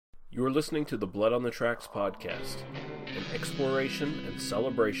You are listening to the Blood on the Tracks podcast, an exploration and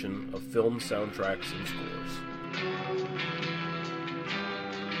celebration of film soundtracks and scores.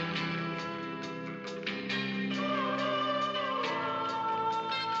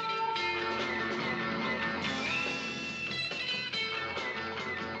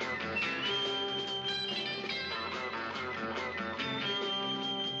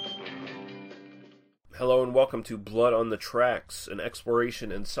 Hello and welcome to Blood on the Tracks, an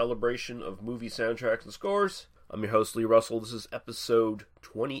exploration and celebration of movie soundtracks and scores. I'm your host, Lee Russell. This is episode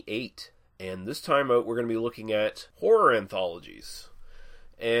 28, and this time out we're going to be looking at horror anthologies.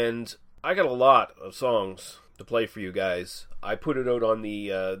 And I got a lot of songs to play for you guys. I put it out on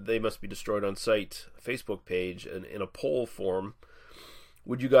the They Must Be Destroyed on Sight Facebook page in a poll form.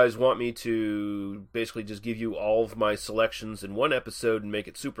 Would you guys want me to basically just give you all of my selections in one episode and make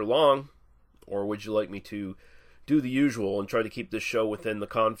it super long? Or would you like me to do the usual and try to keep this show within the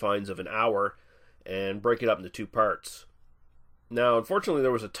confines of an hour and break it up into two parts? Now, unfortunately,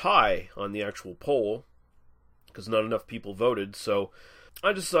 there was a tie on the actual poll because not enough people voted, so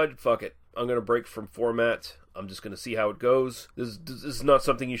I decided, fuck it. I'm going to break from format. I'm just going to see how it goes. This is not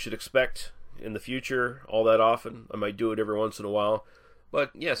something you should expect in the future all that often. I might do it every once in a while.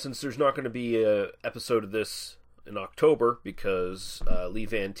 But yeah, since there's not going to be an episode of this in October because Lee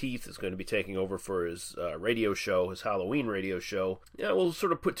Van Teeth is going to be taking over for his radio show, his Halloween radio show. Yeah, we'll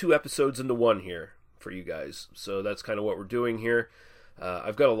sort of put two episodes into one here for you guys. So that's kind of what we're doing here.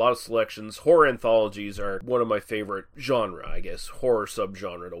 I've got a lot of selections. Horror anthologies are one of my favorite genre, I guess. Horror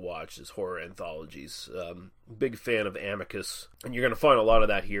subgenre to watch is horror anthologies. Big fan of Amicus, and you're going to find a lot of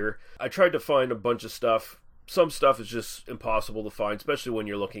that here. I tried to find a bunch of stuff. Some stuff is just impossible to find, especially when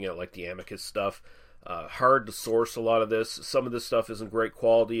you're looking at like the Amicus stuff. Hard to source a lot of this. Some of this stuff isn't great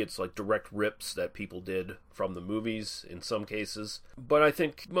quality. It's like direct rips that people did from the movies in some cases. But I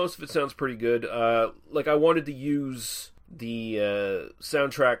think most of it sounds pretty good. Like I wanted to use the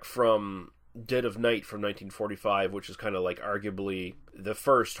soundtrack from Dead of Night from 1945, which is kind of like arguably the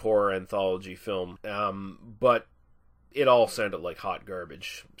first horror anthology film. But it all sounded like hot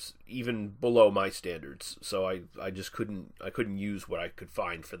garbage, even below my standards. So I just couldn't use what I could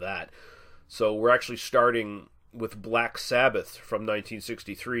find for that. So we're actually starting with Black Sabbath from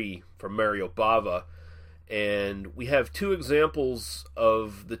 1963 from Mario Bava, and we have two examples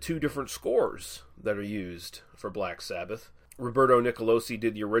of the two different scores that are used for Black Sabbath. Roberto Nicolosi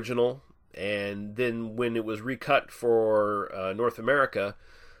did the original, and then when it was recut for North America,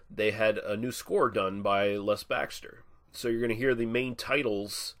 they had a new score done by Les Baxter. So you're going to hear the main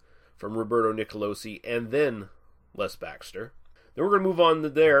titles from Roberto Nicolosi and then Les Baxter. Then we're going to move on to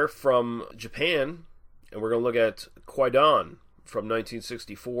there from Japan, and we're going to look at Kwaidan from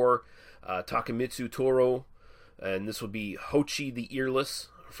 1964, Takemitsu Toro, and this would be Hochi the Earless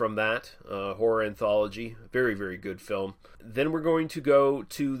from that horror anthology. Very, very good film. Then we're going to go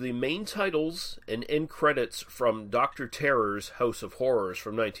to the main titles and end credits from Dr. Terror's House of Horrors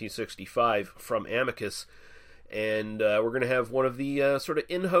from 1965 from Amicus, and we're going to have one of the sort of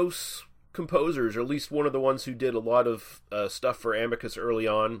in-house composers, or at least one of the ones who did a lot of stuff for Amicus early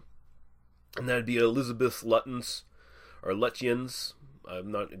on, and that'd be Elizabeth Lutyens, or Lutyens. I'm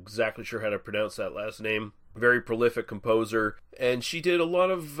not exactly sure how to pronounce that last name. Very prolific composer, and she did a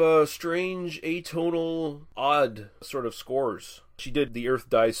lot of strange, atonal, odd sort of scores. She did The Earth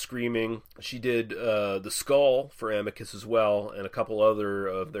Dies Screaming. She did The Skull for Amicus as well, and a couple other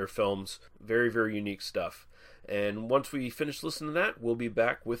of their films. Very, very unique stuff. And once we finish listening to that, we'll be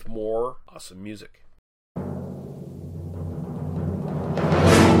back with more awesome music.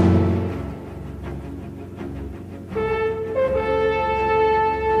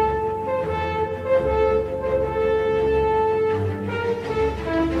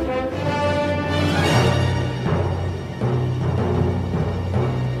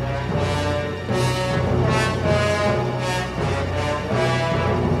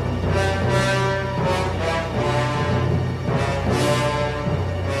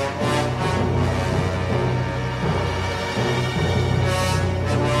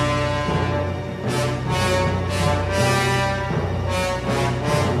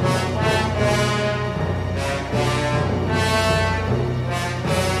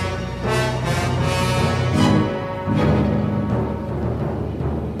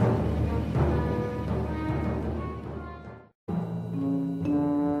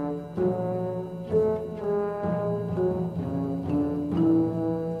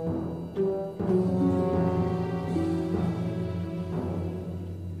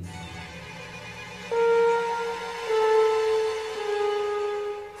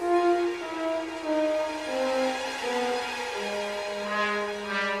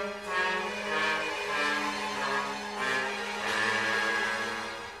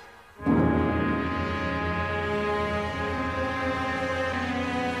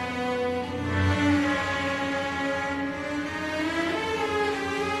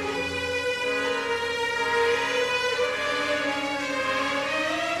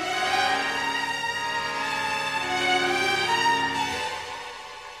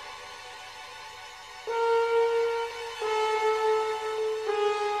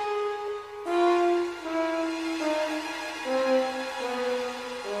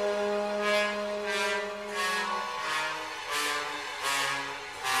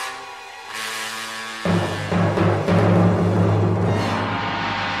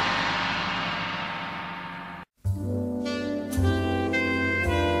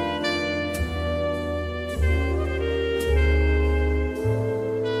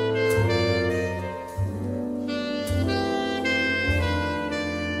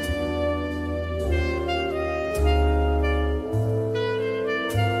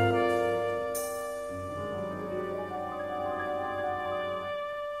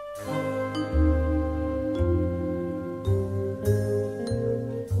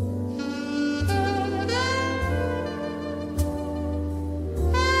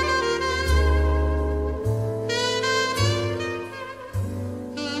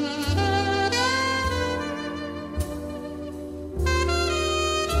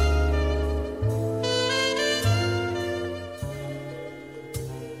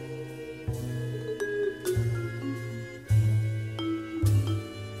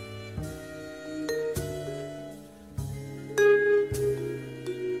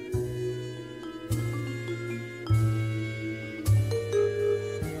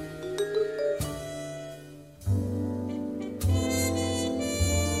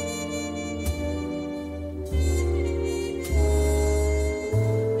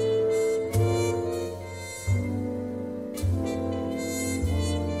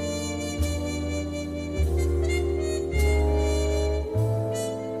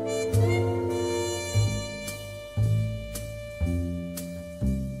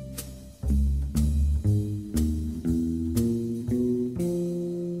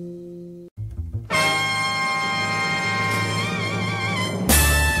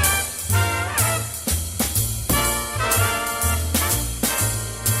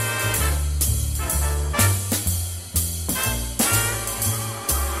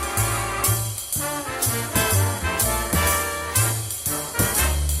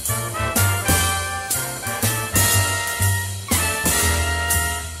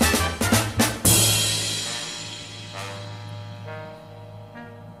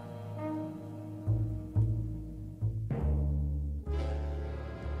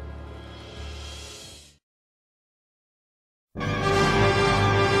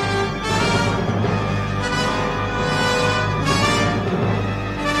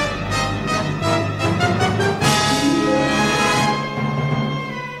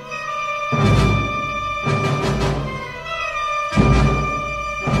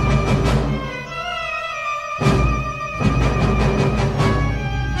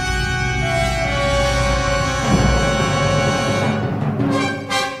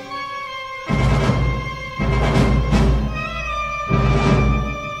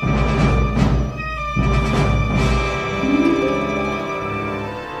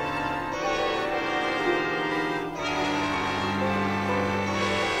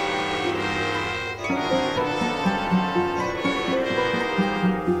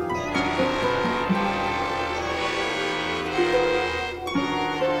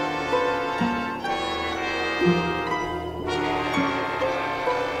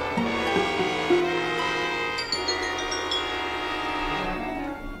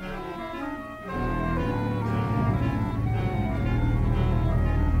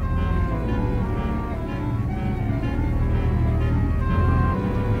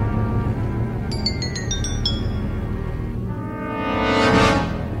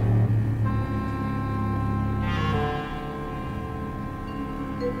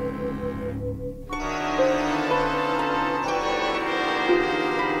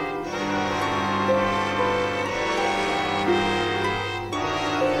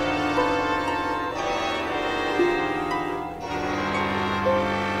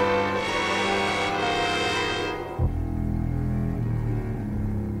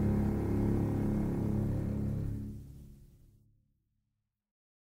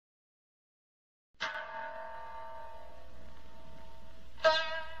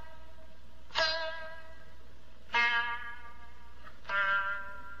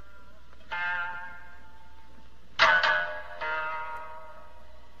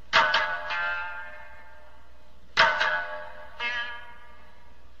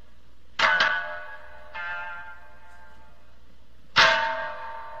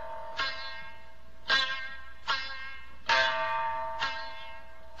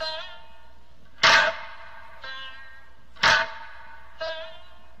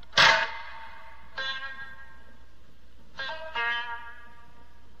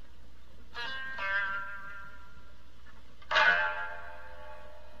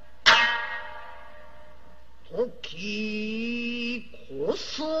 時こ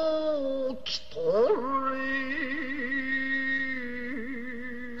そ来たれ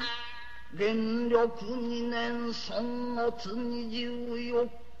元禄2年3月24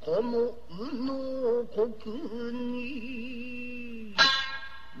日の宇野国に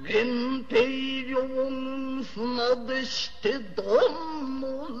源平両軍船でして壇の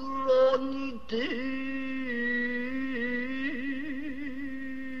裏にて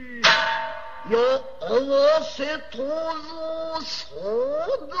や合わせとぞ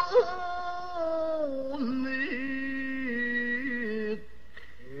定め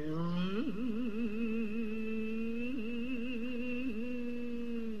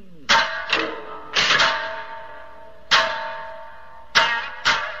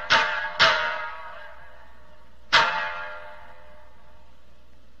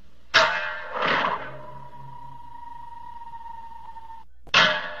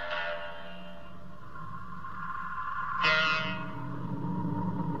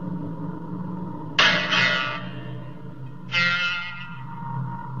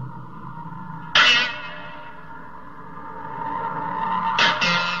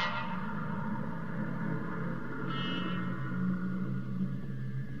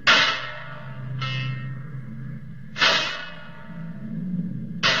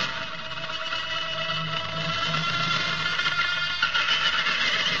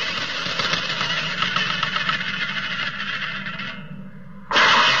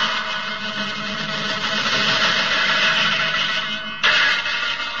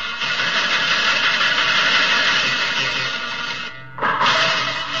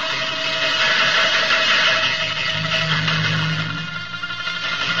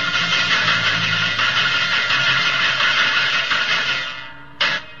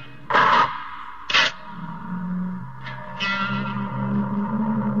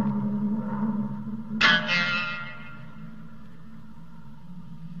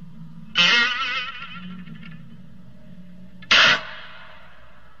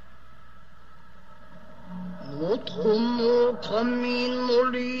元の神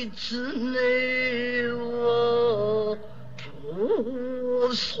の立ねは今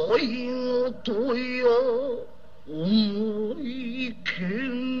日最後とや思いけん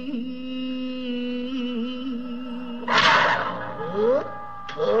おっ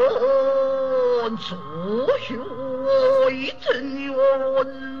と増票はいつには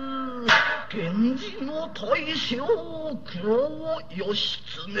源氏の大将黒義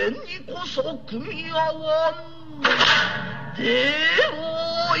経にこそ組み合わんで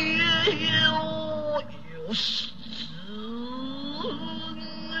は言えよ義経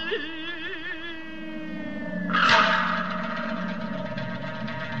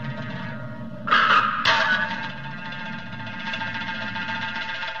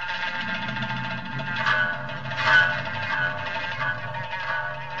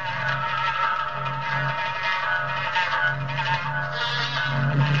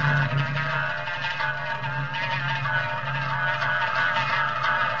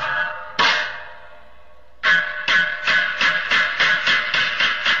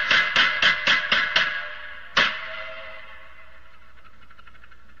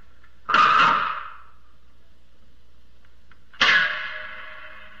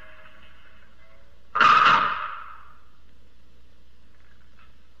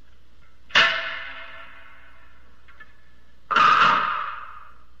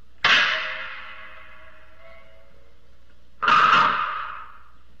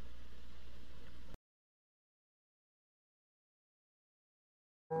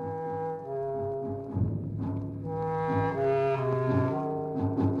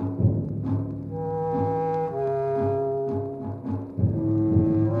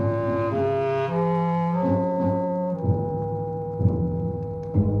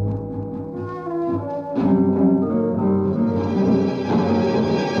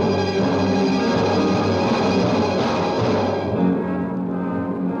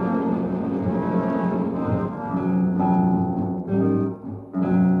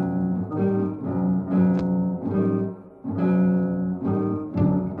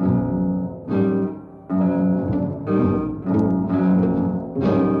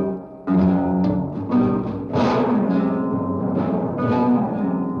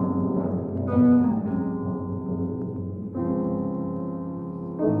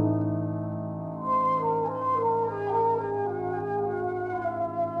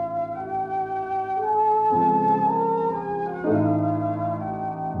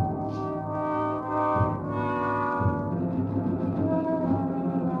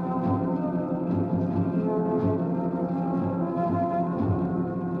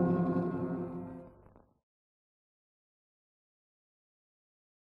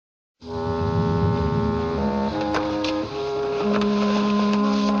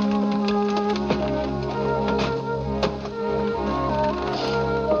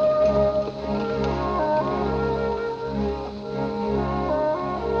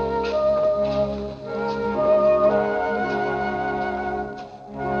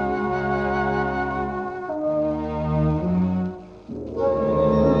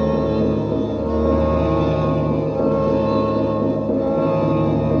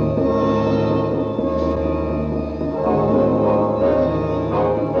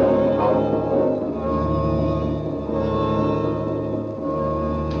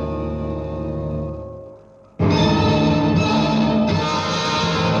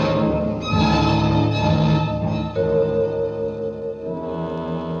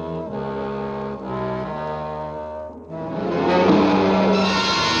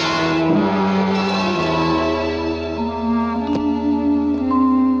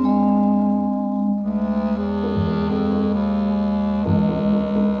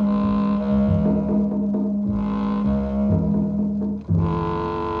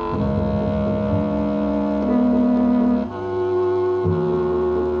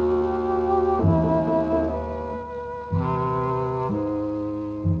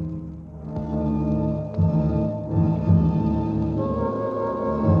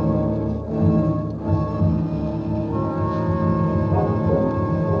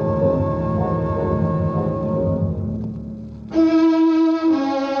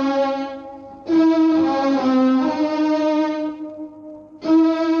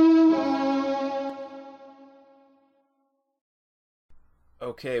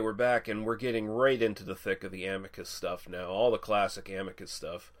Okay, we're back, and we're getting right into the thick of the Amicus stuff now, all the classic Amicus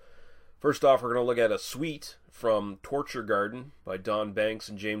stuff. First off, we're going to look at a suite from Torture Garden by Don Banks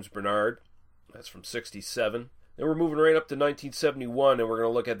and James Bernard. That's from 1967. Then we're moving right up to 1971, and we're going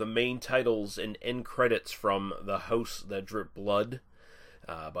to look at the main titles and end credits from The House That Dripped Blood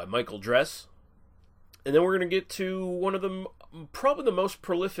by Michael Dress. And then we're going to get to one of the, probably the most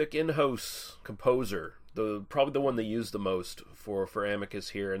prolific in-house composer, probably the one they use the most for Amicus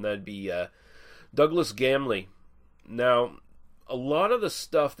here, and that'd be Douglas Gamley. Now, a lot of the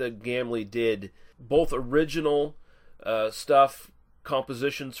stuff that Gamley did, both original stuff,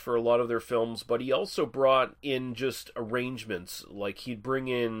 compositions for a lot of their films, but he also brought in just arrangements. Like, he'd bring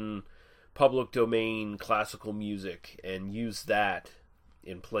in public domain classical music and use that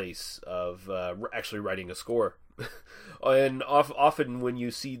in place of actually writing a score. And often when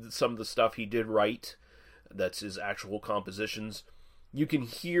you see some of the stuff he did write, that's his actual compositions, you can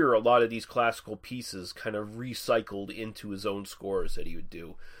hear a lot of these classical pieces kind of recycled into his own scores that he would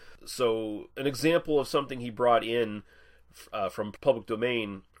do. So an example of something he brought in from public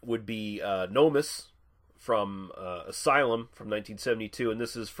domain would be Nomis from Asylum from 1972, and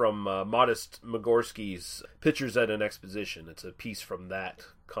this is from Modest Mogorsky's Pictures at an Exposition. It's a piece from that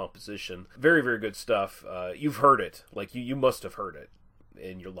composition. Very, very good stuff. You've heard it. Like, you must have heard it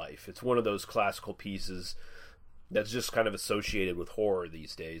in your life. It's one of those classical pieces that's just kind of associated with horror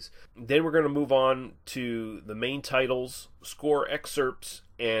these days. Then we're going to move on to the main titles, score excerpts,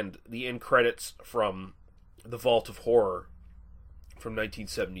 and the end credits from The Vault of Horror from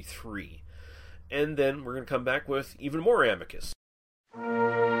 1973. And then we're going to come back with even more Amicus.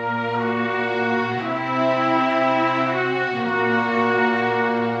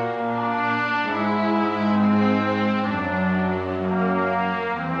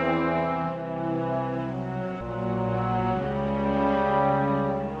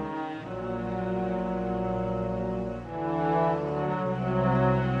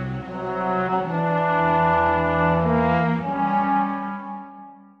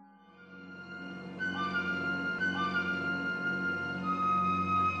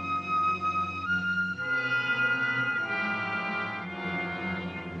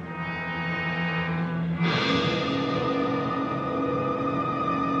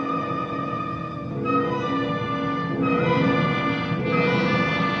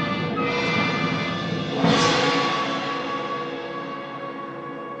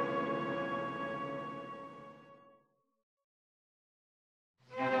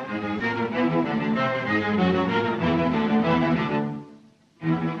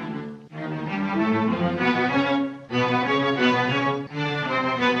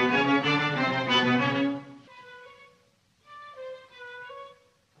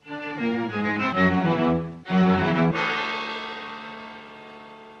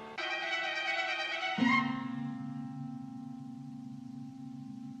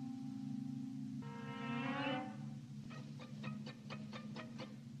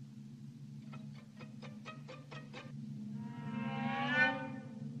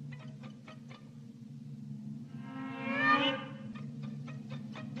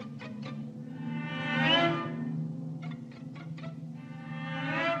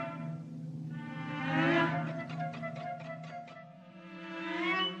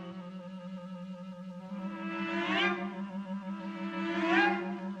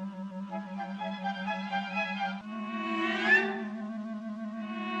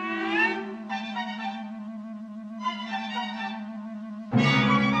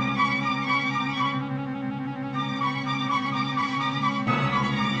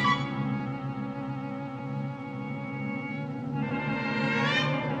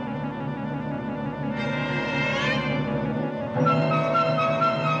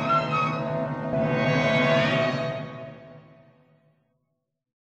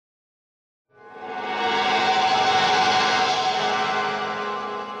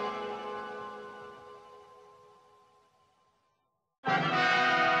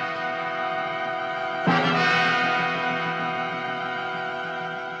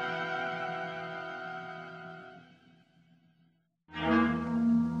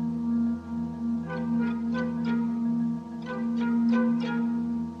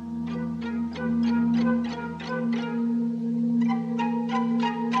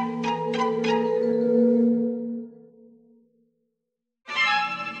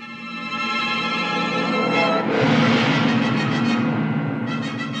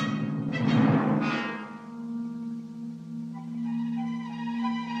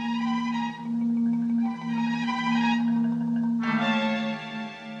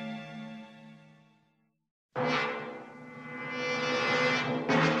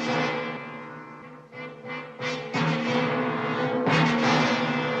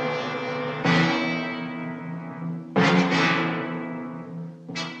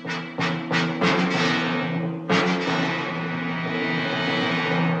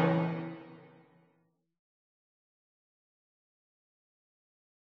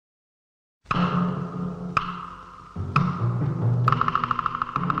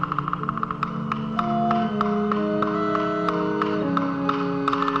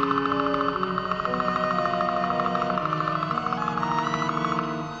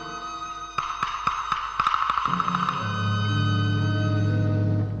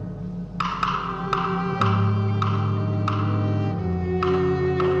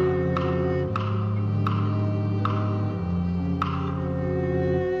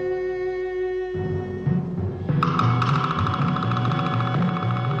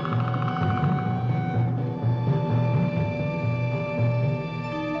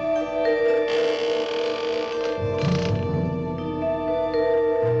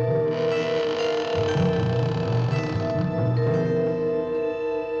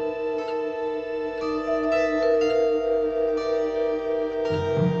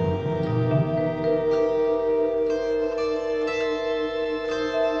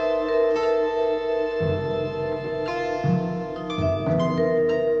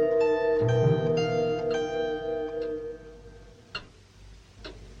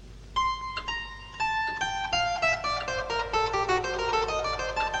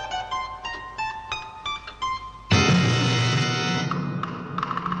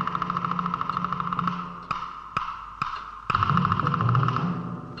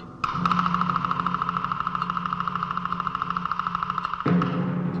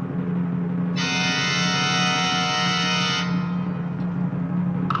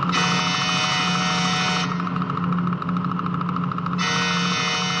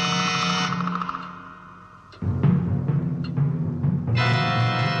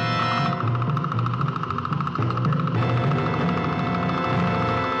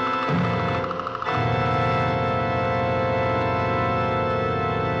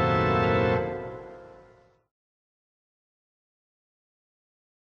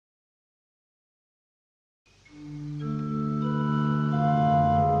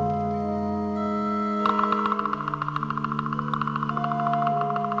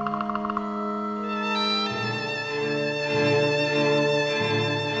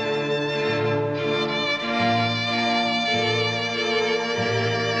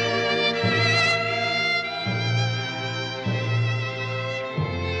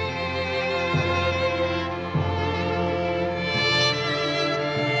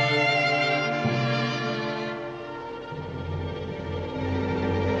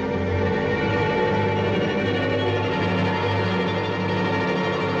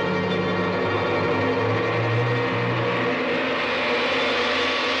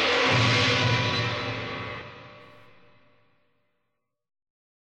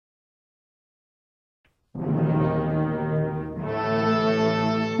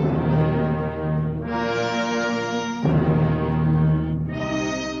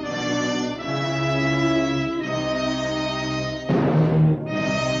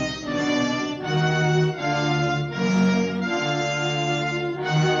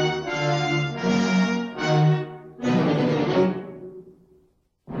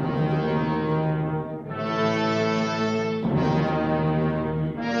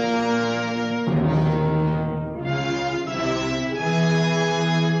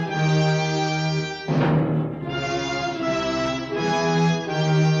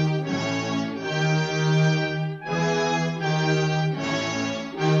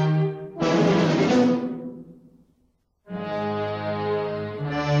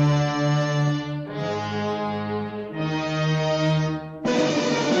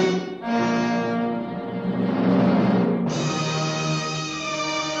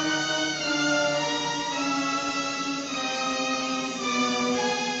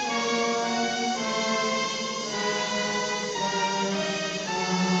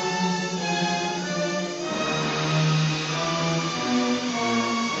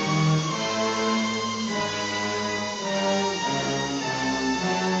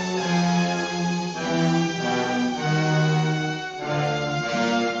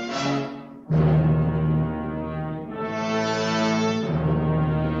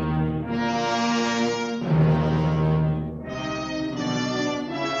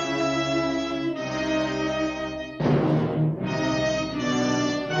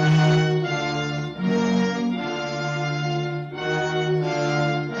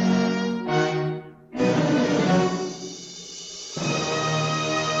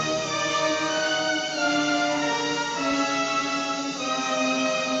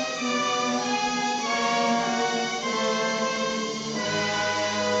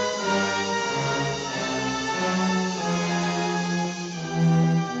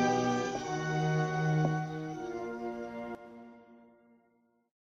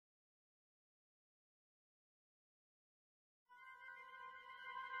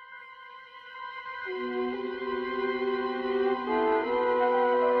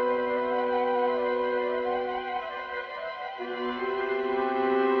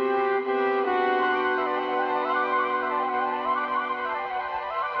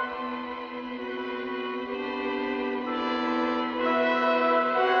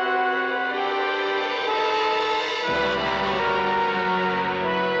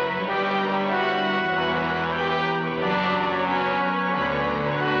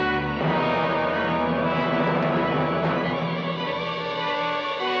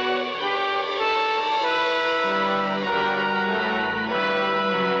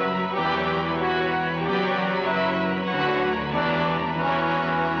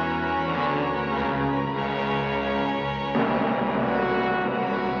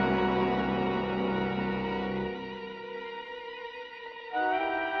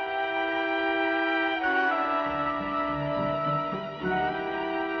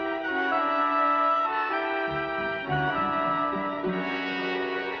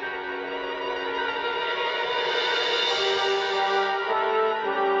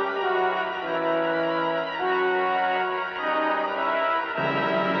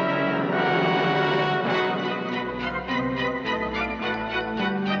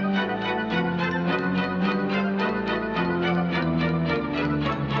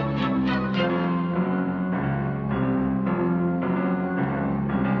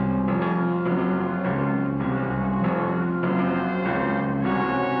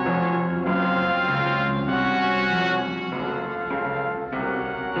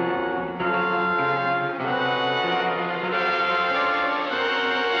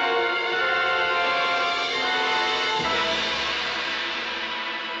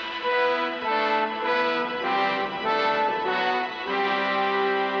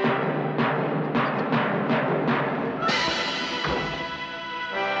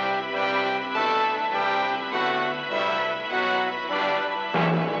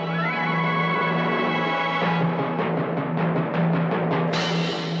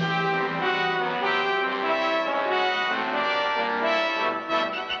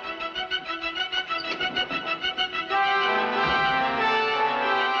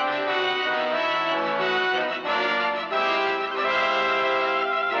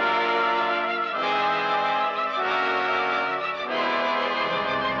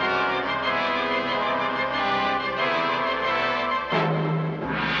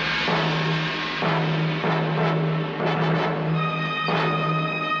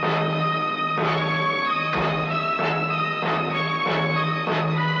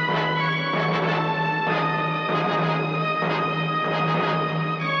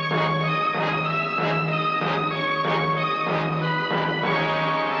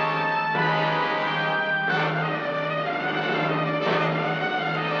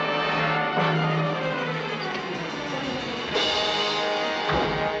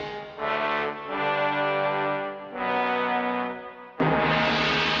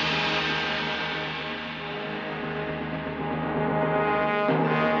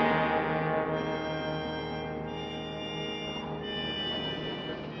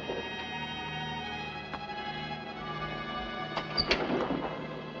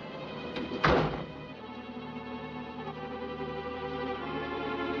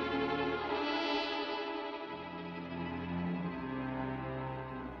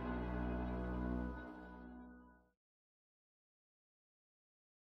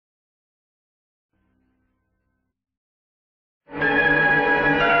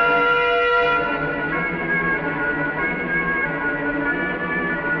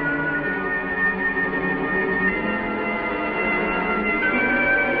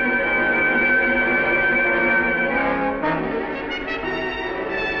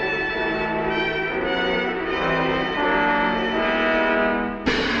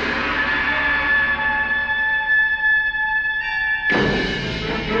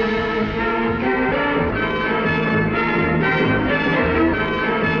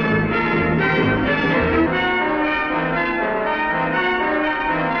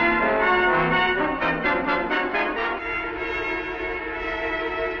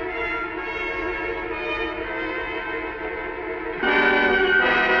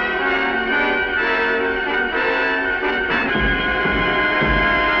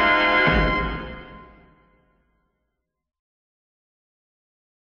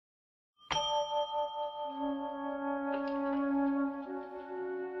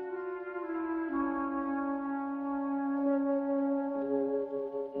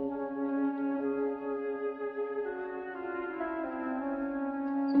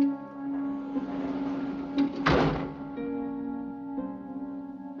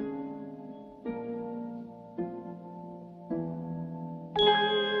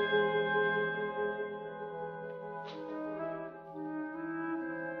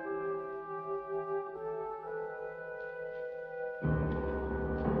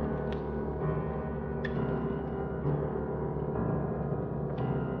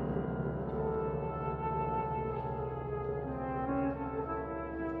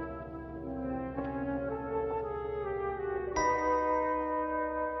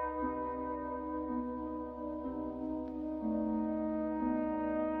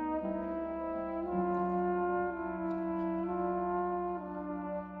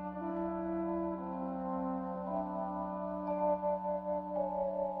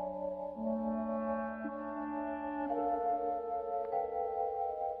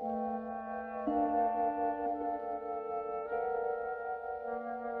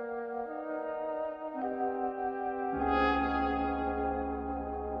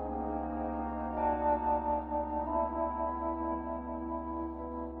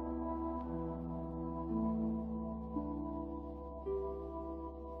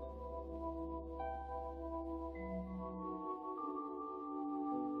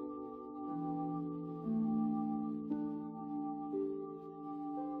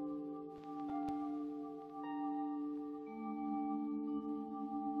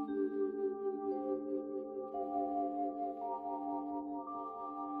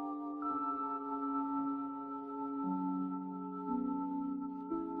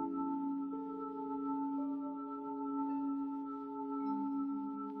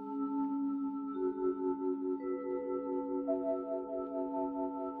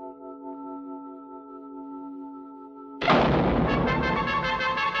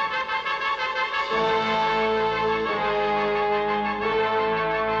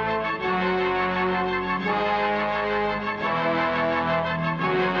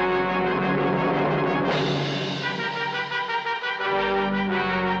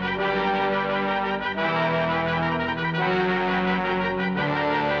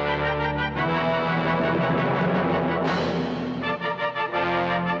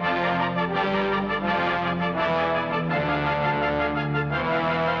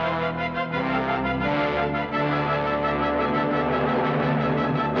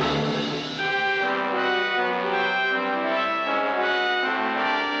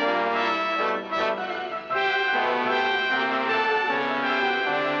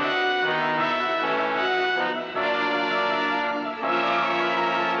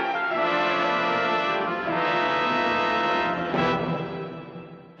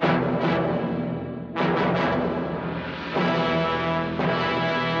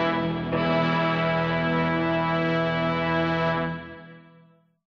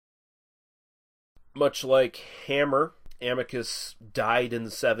 Much like Hammer, Amicus died in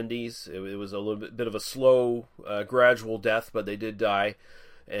the 70s. It was a little bit of a slow, gradual death, but they did die.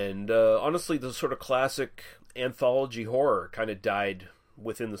 And honestly, the sort of classic anthology horror kind of died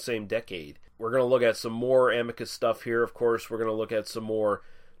within the same decade. We're going to look at some more Amicus stuff here, of course. We're going to look at some more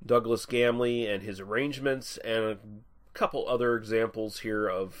Douglas Gamley and his arrangements, and a couple other examples here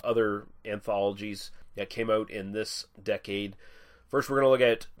of other anthologies that came out in this decade. First, we're going to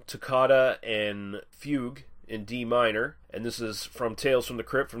look at Toccata and Fugue in D minor, and this is from Tales from the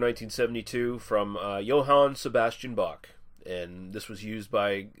Crypt from 1972 from Johann Sebastian Bach. And this was used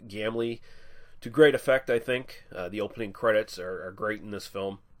by Gamley to great effect, I think. The opening credits are great in this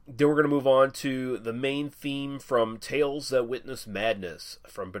film. Then we're going to move on to the main theme from Tales That Witness Madness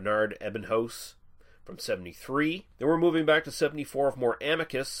from Bernard Ebbinghaus from 73. Then we're moving back to 74 of more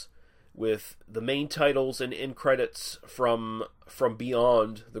Amicus with the main titles and end credits from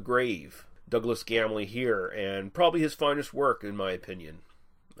Beyond the Grave. Douglas Gamley here, and probably his finest work in my opinion.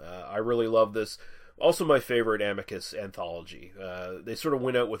 I really love this. Also my favorite Amicus anthology. They sort of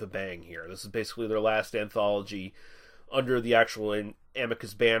went out with a bang here. This is basically their last anthology under the actual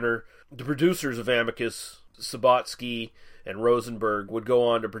Amicus banner. The producers of Amicus, Subotsky and Rosenberg, would go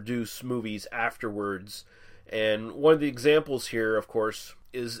on to produce movies afterwards. And one of the examples here, of course,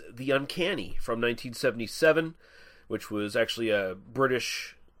 is The Uncanny from 1977, which was actually a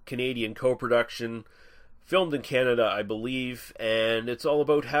British-Canadian co-production, filmed in Canada, I believe, and it's all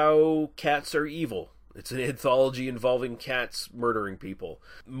about how cats are evil. It's an anthology involving cats murdering people.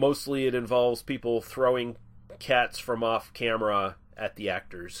 Mostly it involves people throwing cats from off camera at the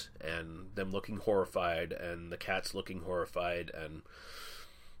actors, and them looking horrified, and the cats looking horrified, and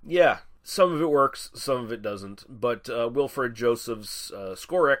yeah, some of it works, some of it doesn't, but Wilfred Joseph's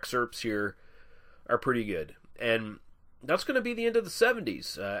score excerpts here are pretty good. And that's going to be the end of the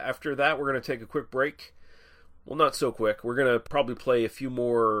 70s. After that, we're going to take a quick break. Well, not so quick. We're going to probably play a few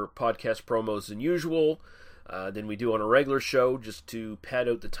more podcast promos than usual than we do on a regular show, just to pad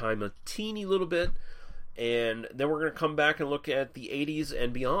out the time a teeny little bit. And then we're going to come back and look at the 80s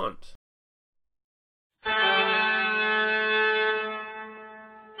and beyond.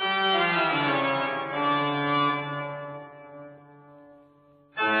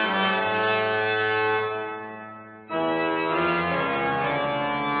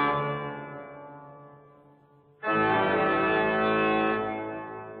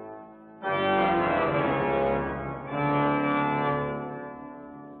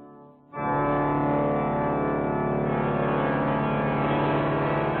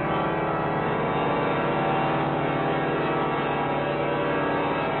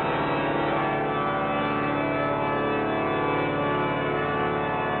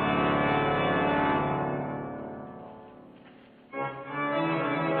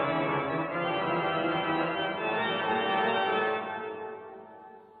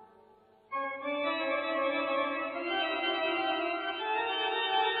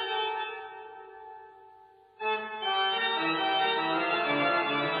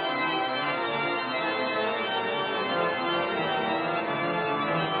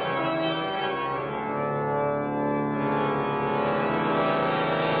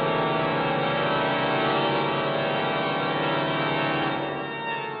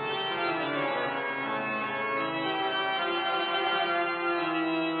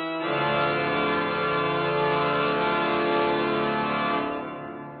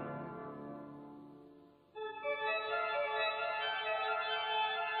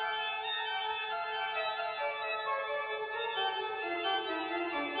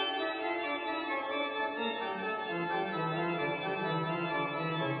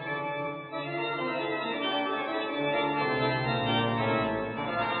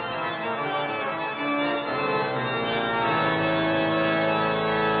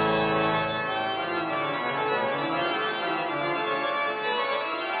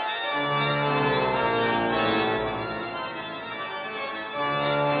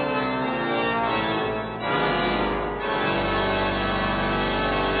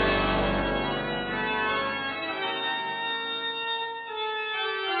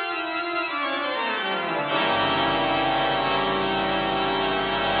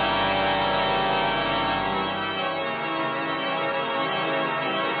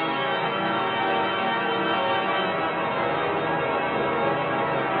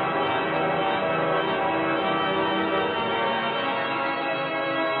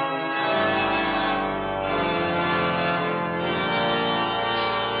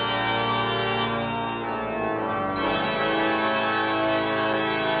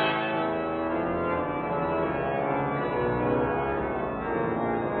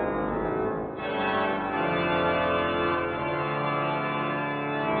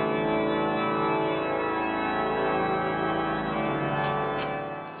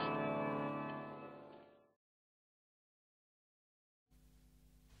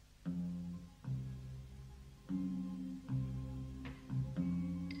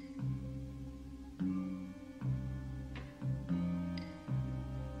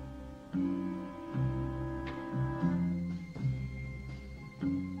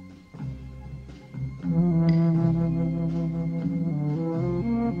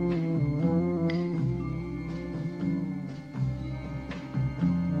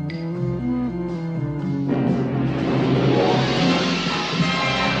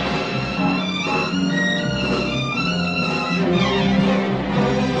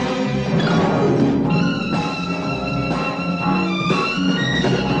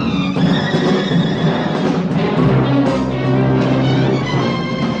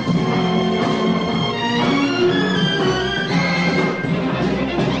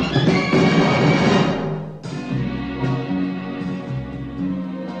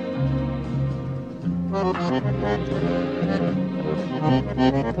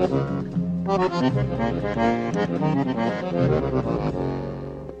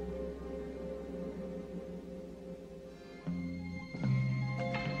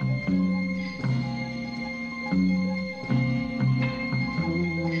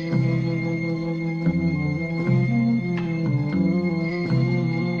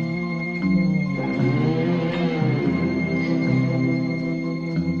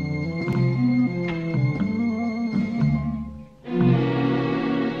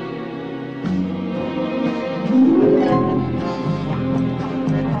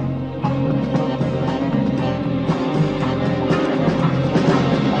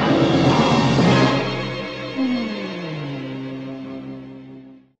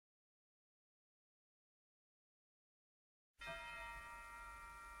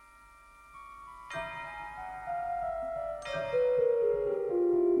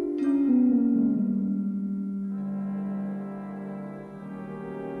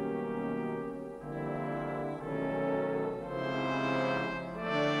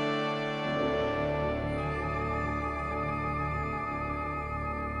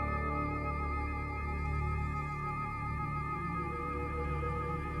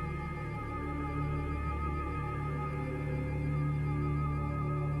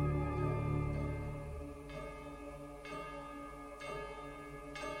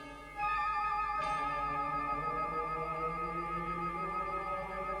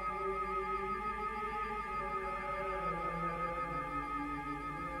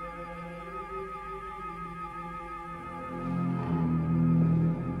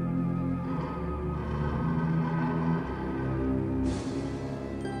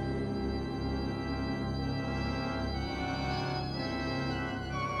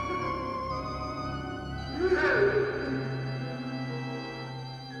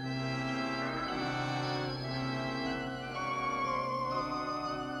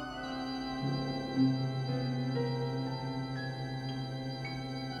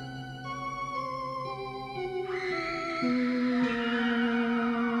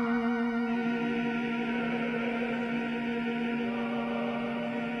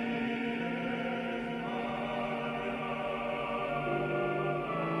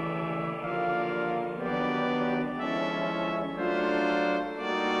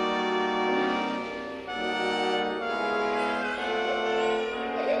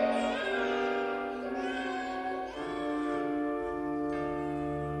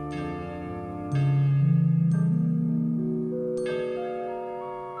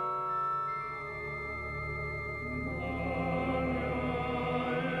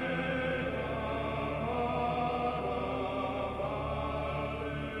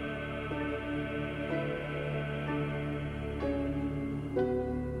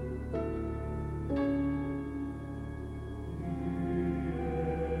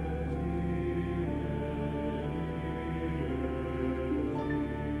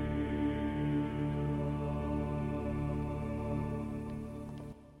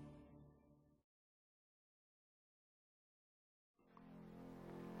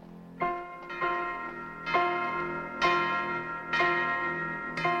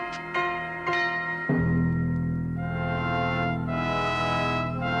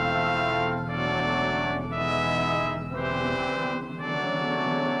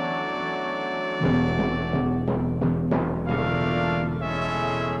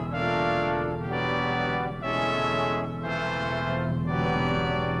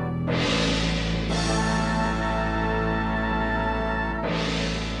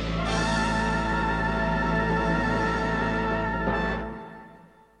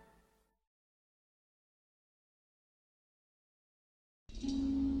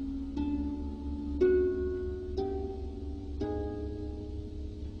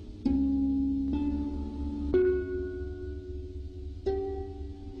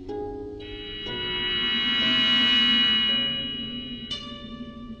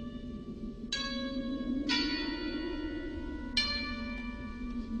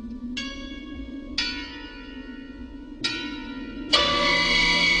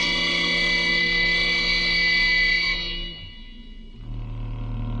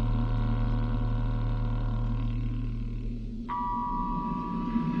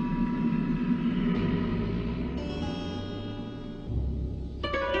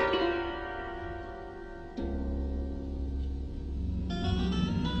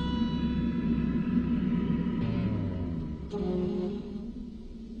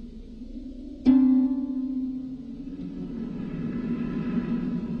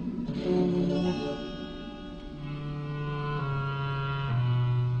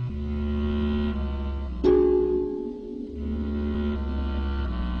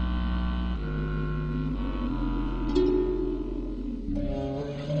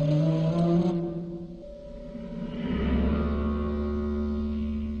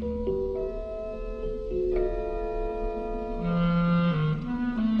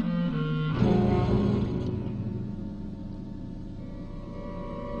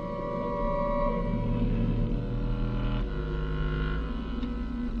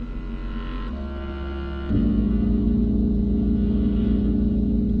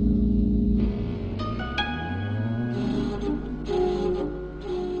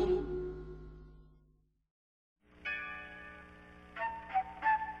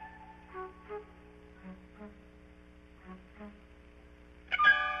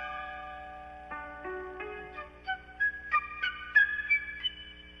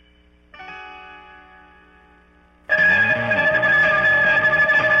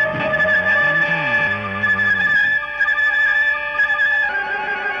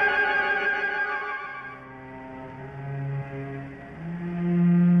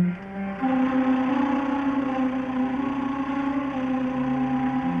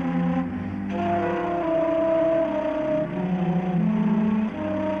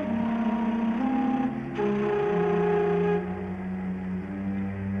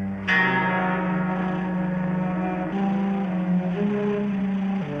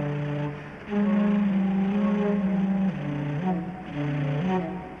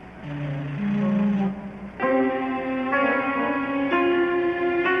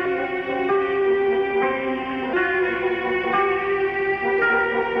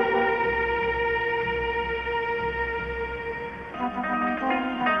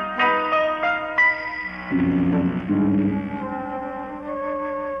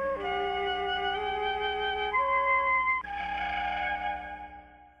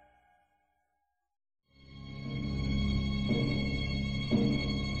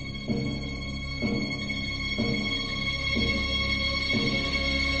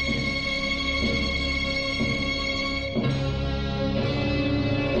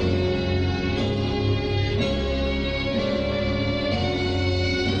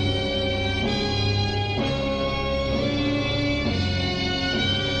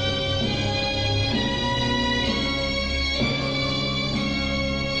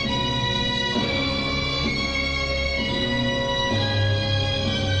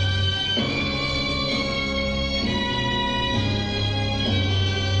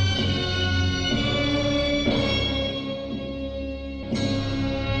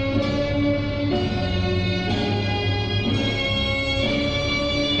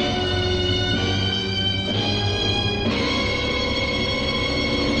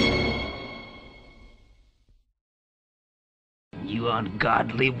 you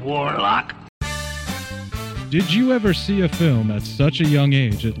ungodly warlock. Did you ever see a film at such a young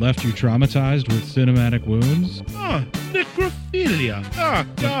age it left you traumatized with cinematic wounds? Necrophilia.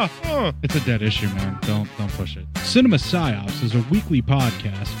 It's a dead issue, man. Don't push it. Cinema Psyops is a weekly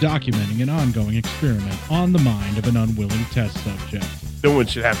podcast documenting an ongoing experiment on the mind of an unwilling test subject. No one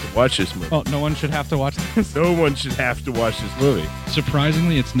should have to watch this movie. Oh, no one should have to watch this? No one should have to watch this movie.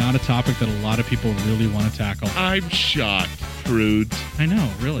 Surprisingly, it's not a topic that a lot of people really want to tackle. I'm shocked, Prudes. I know,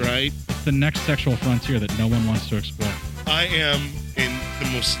 really. Right? It's the next sexual frontier that no one wants to explore. I am, in the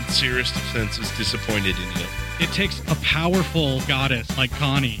most sincerest of senses, disappointed in you. It takes a powerful goddess like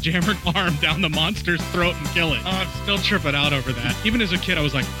Connie, jam her arm down the monster's throat and kill it. Oh, I'm still tripping out over that. Even as a kid, I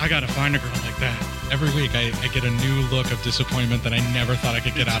was like, I gotta find a girl like that. Every week, I get a new look of disappointment that I never thought I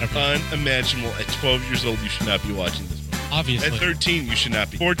could get out of it. Unimaginable. At 12 years old, you should not be watching this movie. Obviously. At 13, you should not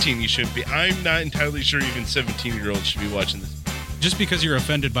be. 14, you shouldn't be. I'm not entirely sure even 17-year-olds should be watching this. Just because you're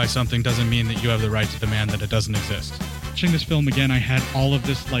offended by something doesn't mean that you have the right to demand that it doesn't exist. Watching this film again, I had all of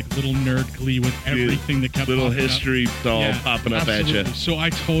this like little nerd glee with everything that kept little popping history up. doll popping up absolutely. at you. So I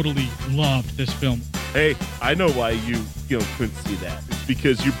totally loved this film. Hey, I know why you couldn't see that. It's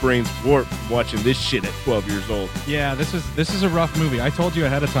because your brain's warped from watching this shit at 12 years old. Yeah, this is a rough movie. I told you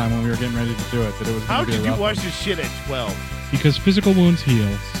ahead of time when we were getting ready to do it that it was How going to be could a you rough watch one. this shit at 12? Because physical wounds heal,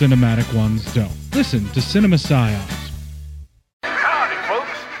 cinematic ones don't. Listen to Cinema Psyops. Howdy,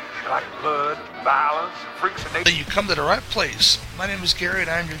 folks. Like blood, violence, freaks and Then you come to the right place. My name is Gary, and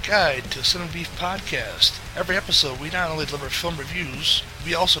I'm your guide to Cinema Beef Podcast. Every episode, we not only deliver film reviews,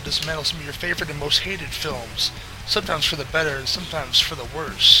 we also dismantle some of your favorite and most hated films. Sometimes for the better, and sometimes for the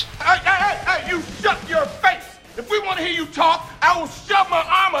worse. Hey, you shut your face! If we want to hear you talk, I will shove my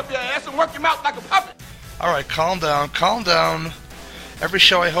arm up your ass and work your mouth like a puppet. Alright, calm down. Every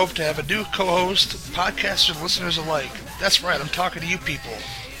show I hope to have a new co-host, podcasters and listeners alike. That's right, I'm talking to you people.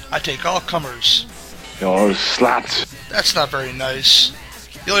 I take all comers. You're sluts. That's not very nice.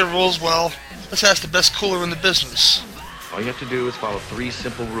 The only rules, well, let's ask the best cooler in the business. All you have to do is follow 3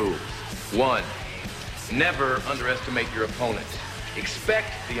 simple rules. 1, never underestimate your opponent. Expect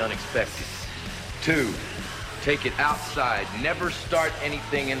the unexpected. 2, take it outside. Never start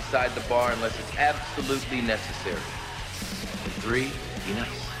anything inside the bar unless it's absolutely necessary. And 3, be nice.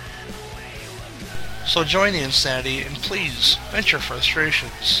 So join the insanity and please vent your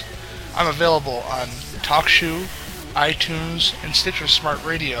frustrations. I'm available on TalkShoe, iTunes, and Stitcher Smart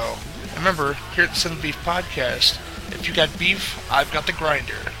Radio. And remember, here at the Cinema Beef Podcast, if you got beef, I've got the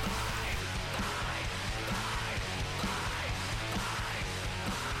grinder.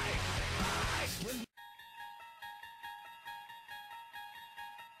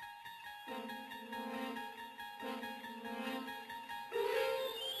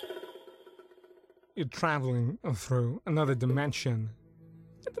 You're traveling through another dimension.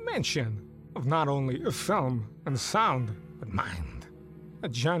 A dimension of not only film and sound, but mind. A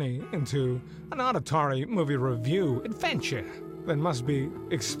journey into an auditory movie review adventure that must be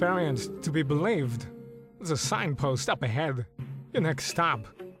experienced to be believed. There's a signpost up ahead. Your next stop,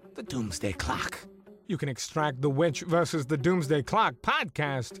 the Doomsday Clock. You can extract the Witch vs. the Doomsday Clock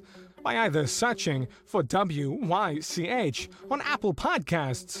podcast by either searching for WYCH on Apple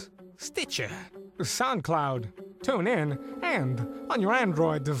Podcasts, Stitcher, SoundCloud, TuneIn, and on your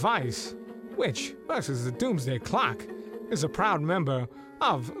Android device. Witch vs. the Doomsday Clock is a proud member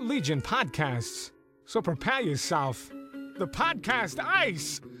of Legion Podcasts. So prepare yourself. The podcast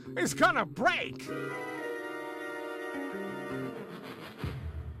ice is gonna break.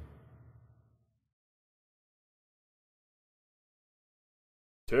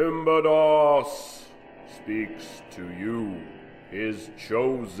 Timbados speaks to you, his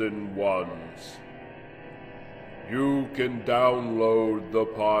chosen ones. You can download the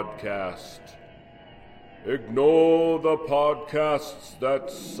podcast. Ignore the podcasts that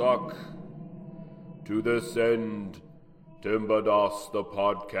suck. To this end, Timbados the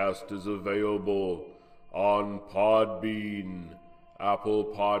podcast is available on Podbean, Apple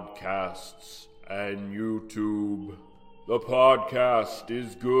Podcasts, and YouTube. The podcast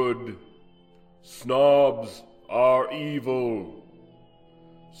is good. Snobs are evil.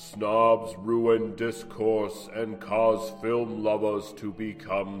 Snobs ruin discourse and cause film lovers to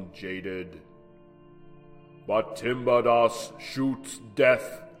become jaded. But Timbados shoots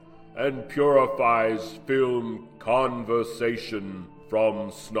death and purifies film conversation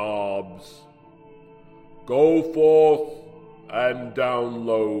from snobs. Go forth and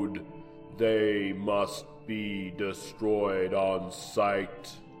download. They must be destroyed on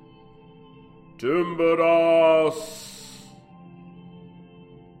sight. Timbados!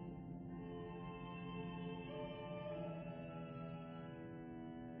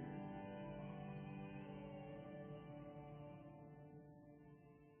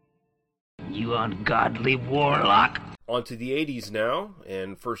 you ungodly warlock. On to the 80s now,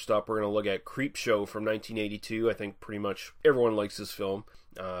 and first up we're going to look at Creepshow from 1982. I think pretty much everyone likes this film.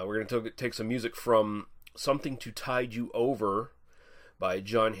 We're going to take some music from Something to Tide You Over by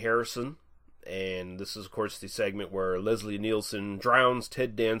John Harrison, and this is of course the segment where Leslie Nielsen drowns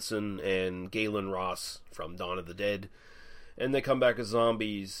Ted Danson and Galen Ross from Dawn of the Dead, and they come back as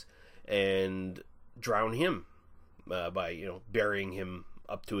zombies and drown him by burying him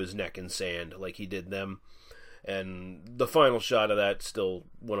up to his neck in sand like he did them. And the final shot of that, still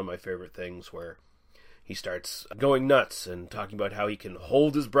one of my favorite things, where he starts going nuts and talking about how he can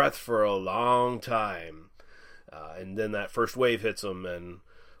hold his breath for a long time. And then that first wave hits him, and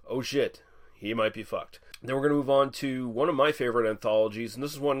oh shit, he might be fucked. Then we're going to move on to one of my favorite anthologies, and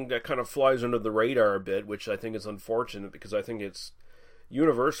this is one that kind of flies under the radar a bit, which I think is unfortunate because I think it's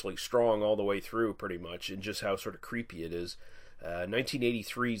universally strong all the way through pretty much, and just how sort of creepy it is.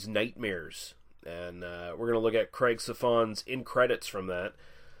 1983's Nightmares. And we're going to look at Craig Saffon's in credits from that.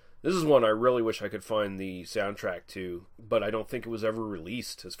 This is one I really wish I could find the soundtrack to, but I don't think it was ever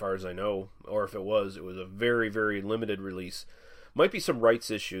released as far as I know, or if it was a very, very limited release. Might be some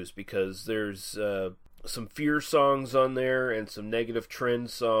rights issues because there's some Fear songs on there and some Negative Trend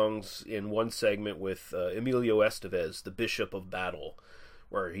songs in one segment with Emilio Estevez, the Bishop of Battle,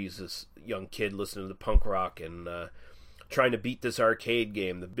 where he's this young kid listening to punk rock and trying to beat this arcade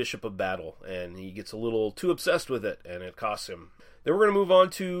game, the Bishop of Battle, and he gets a little too obsessed with it, and it costs him. Then we're going to move on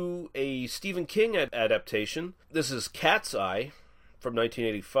to a Stephen King adaptation. This is Cat's Eye from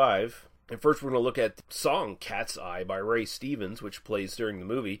 1985. And first we're going to look at the song Cat's Eye by Ray Stevens, which plays during the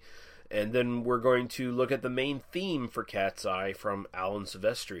movie. And then we're going to look at the main theme for Cat's Eye from Alan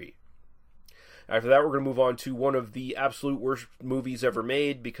Silvestri. After that, we're going to move on to one of the absolute worst movies ever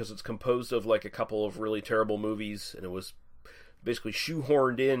made, because it's composed of like a couple of really terrible movies, and it was basically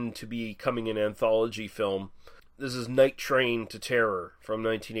shoehorned in to becoming an anthology film. This is Night Train to Terror from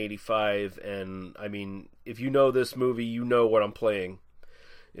 1985, and I mean, if you know this movie, you know what I'm playing.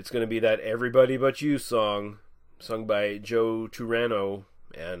 It's going to be that Everybody But You song, sung by Joe Turano,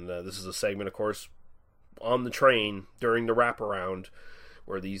 and this is a segment, of course, on the train during the wraparound,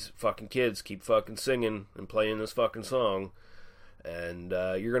 where these fucking kids keep fucking singing and playing this fucking song, and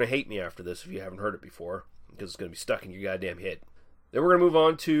you're going to hate me after this if you haven't heard it before, because it's going to be stuck in your goddamn head. Then we're going to move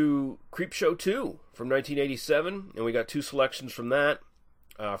on to Creepshow 2 from 1987, and we got two selections from that.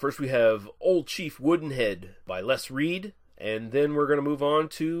 First we have Old Chief Woodenhead by Les Reed, and then we're going to move on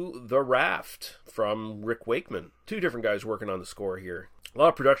to The Raft from Rick Wakeman. Two different guys working on the score here. A lot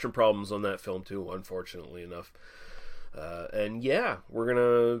of production problems on that film too, unfortunately enough. And yeah, we're going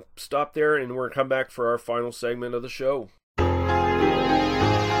to stop there, and we're going to come back for our final segment of the show.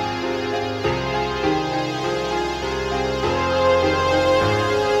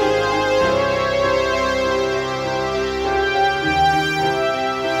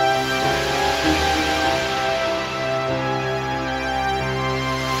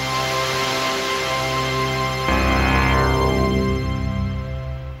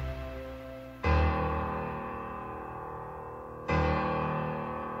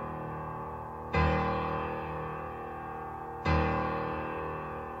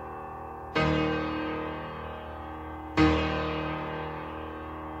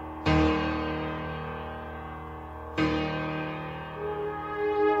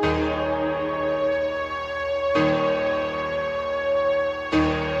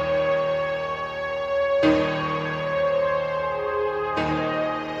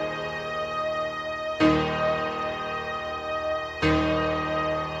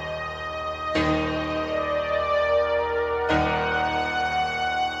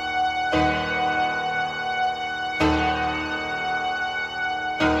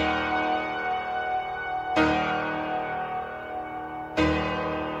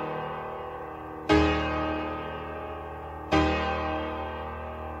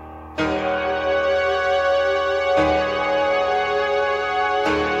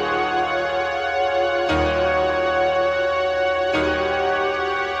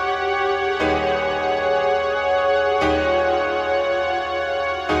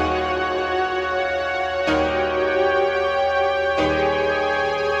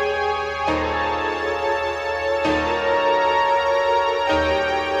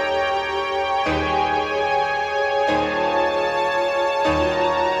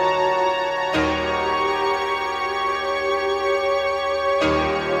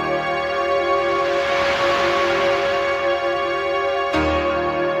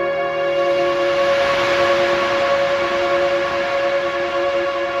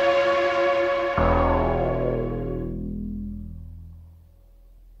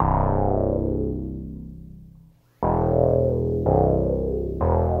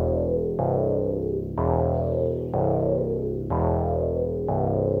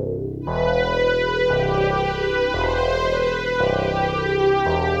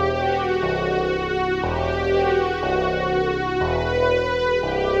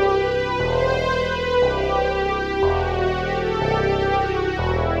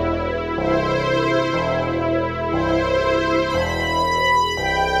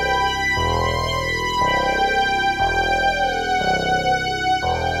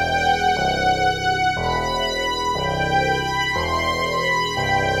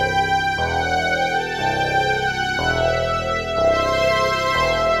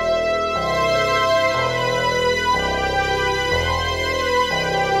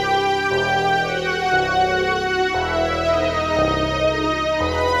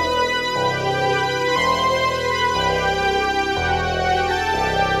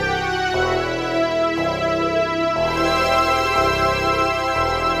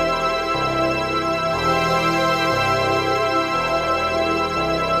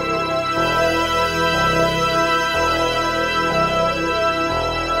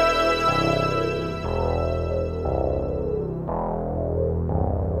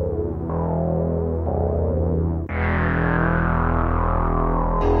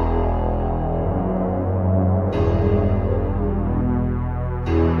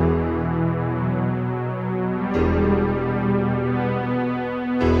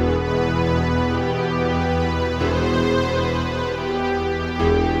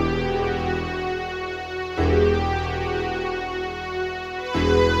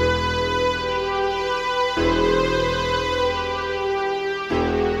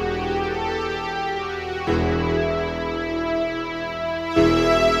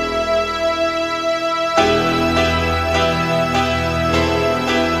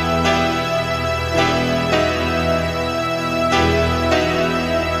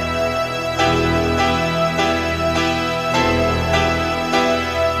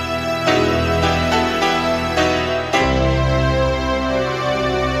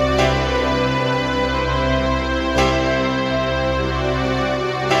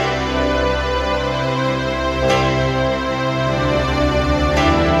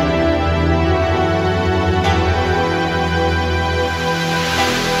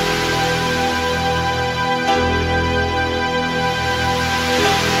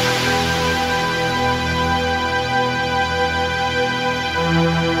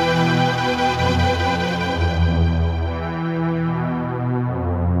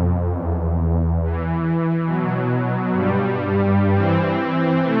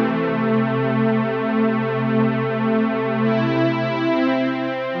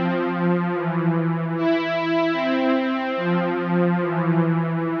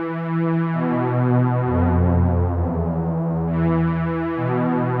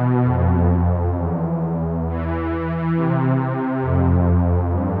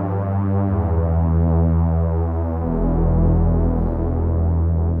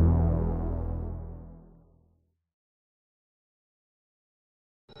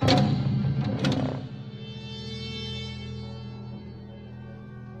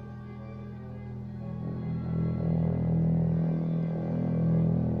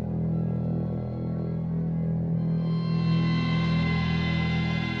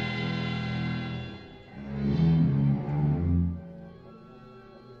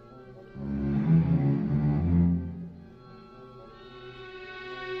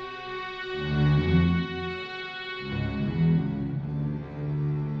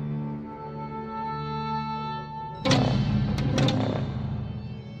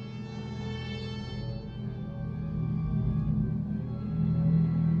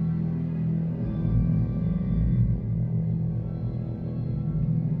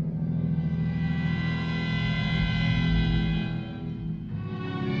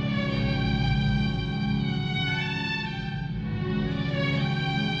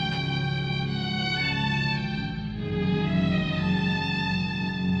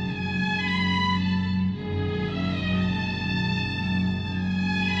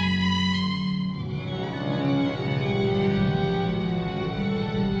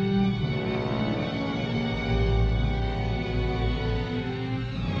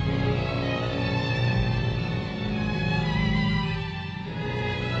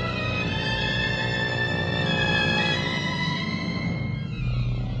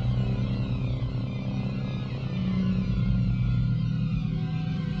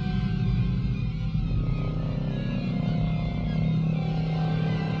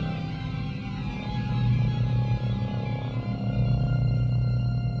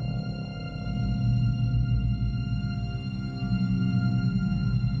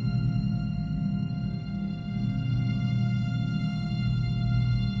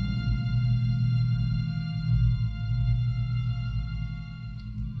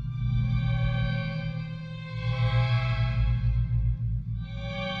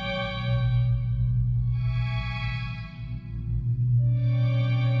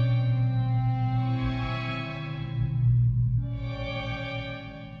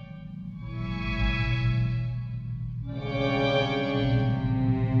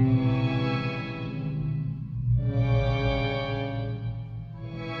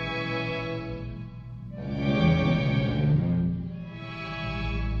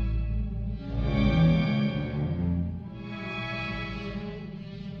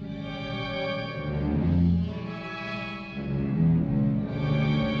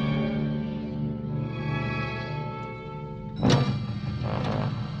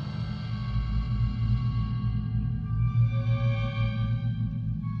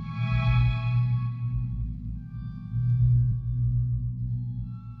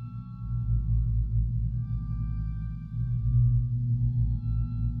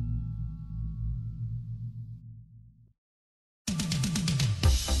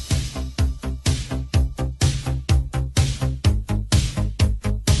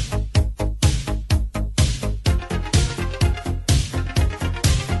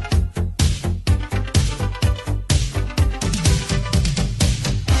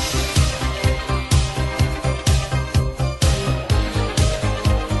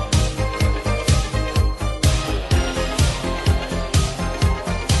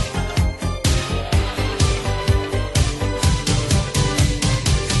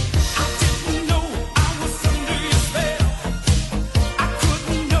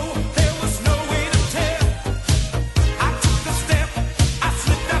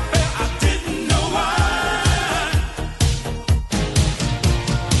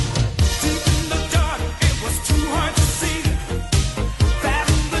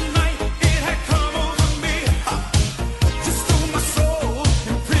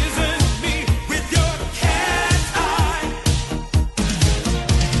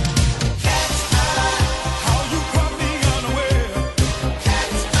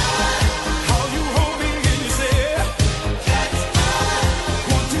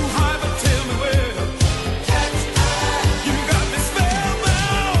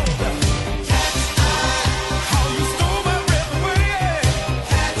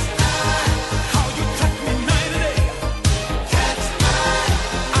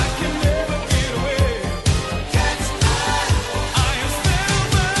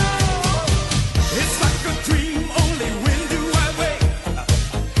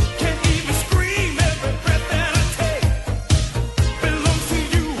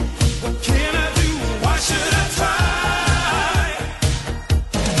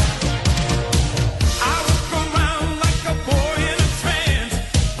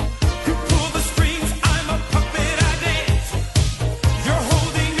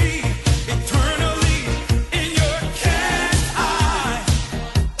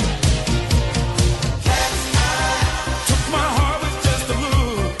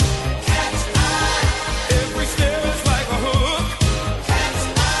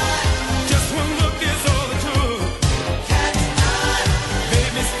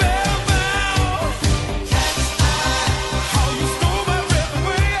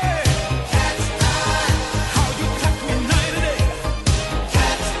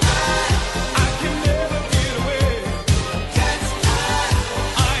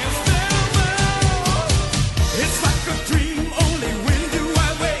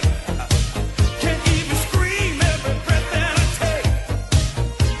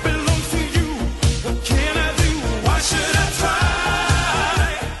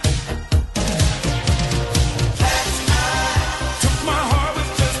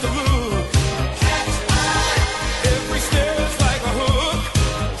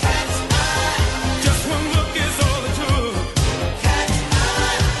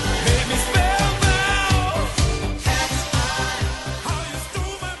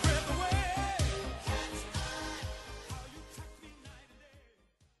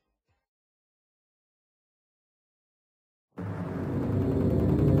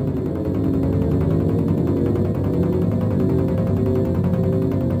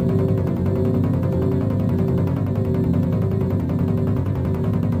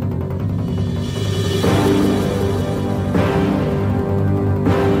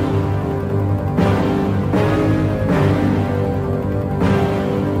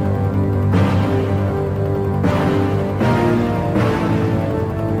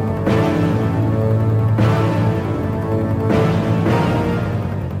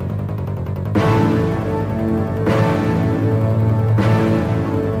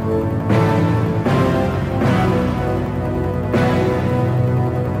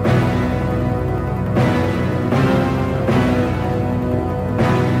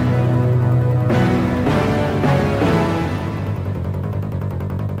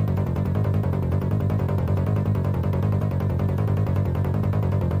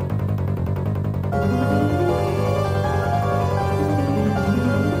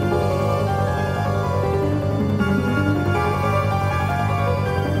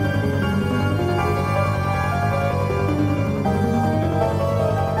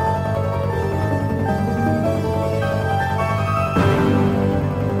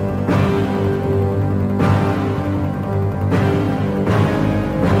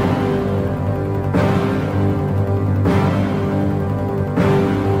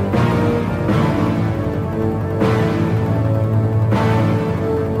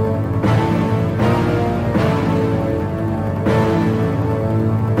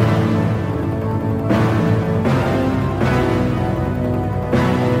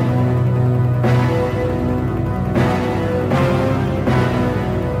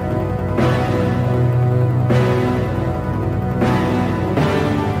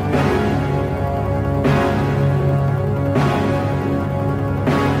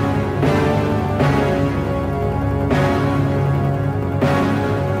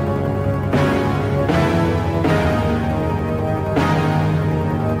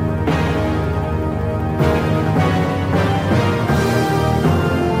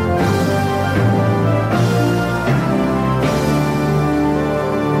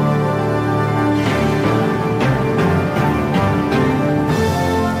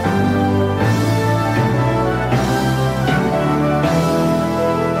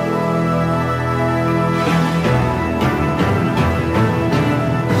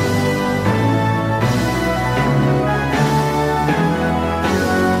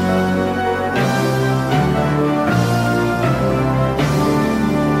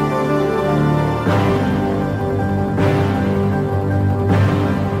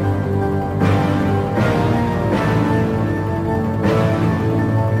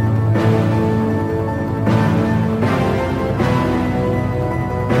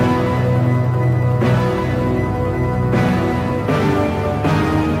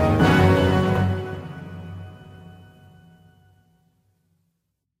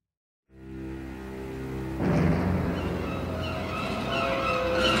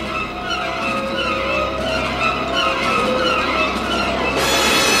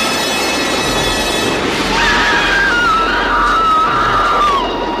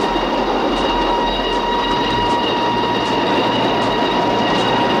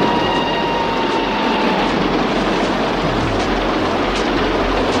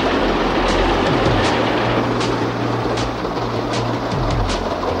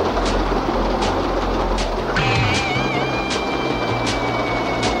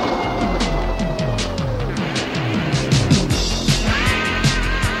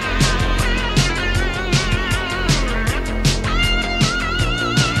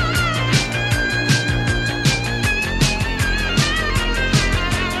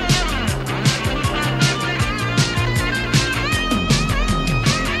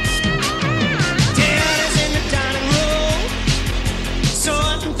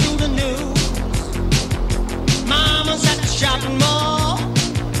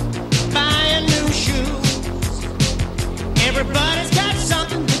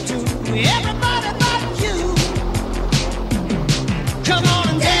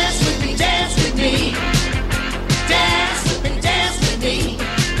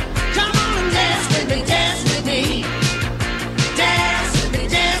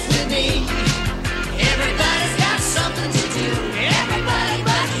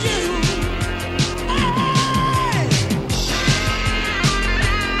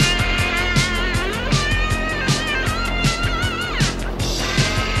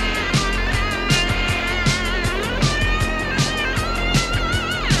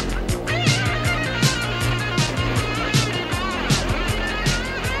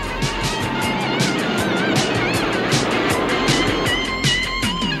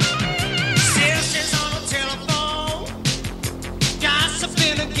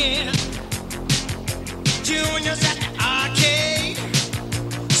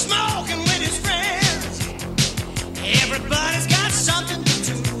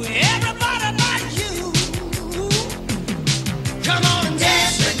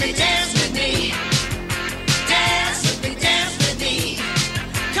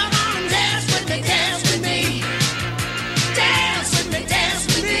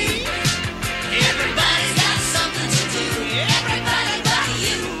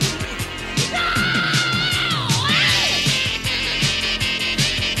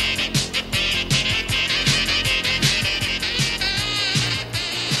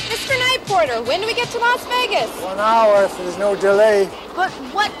 reporter. When do we get to Las Vegas? 1 hour if there's no delay. But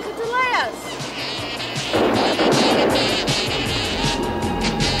what could delay us?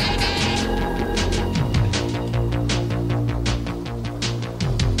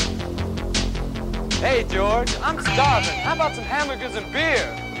 Hey, George, I'm starving. How about some hamburgers and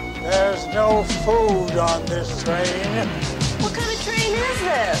beer? There's no food on this train. What kind of train is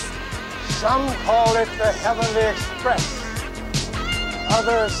this? Some call it the Heavenly Express.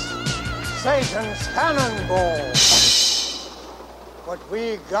 Others, Satan's Cannonball. But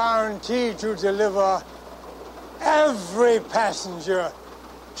we guarantee to deliver every passenger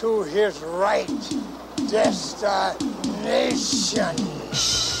to his right destination.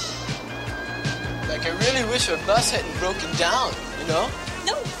 Like, I really wish our bus hadn't broken down, you know?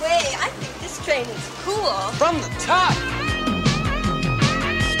 No way. I think this train is cool. From the top.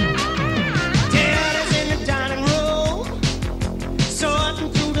 Dad is in the dining room, sorting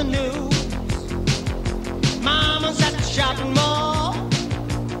through the news. Mama's at the shopping mall,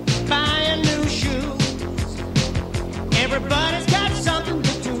 buying new shoes. Everybody's got something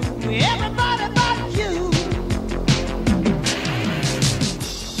to do. Everybody but you.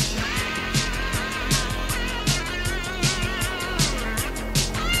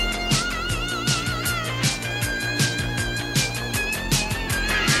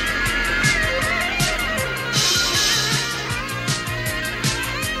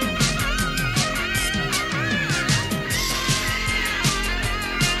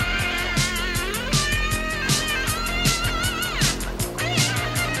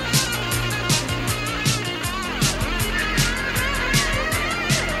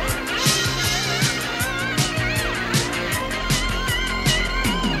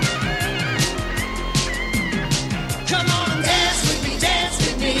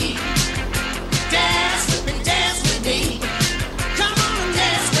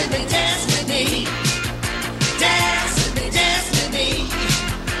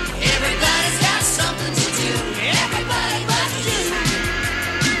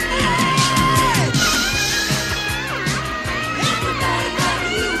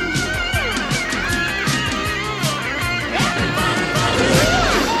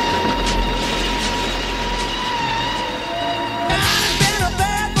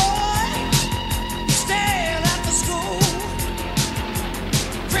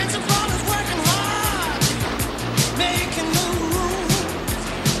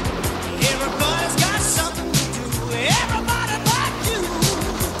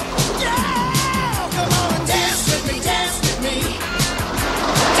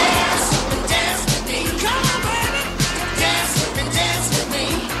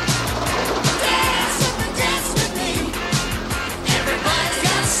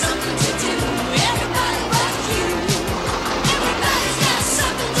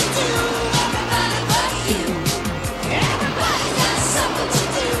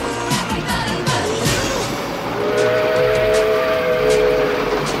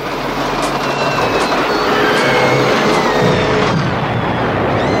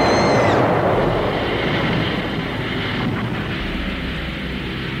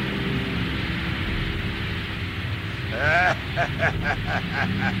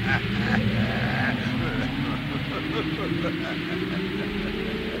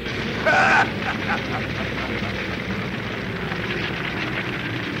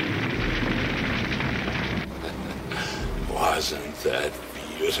 Wasn't that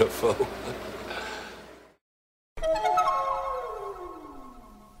beautiful?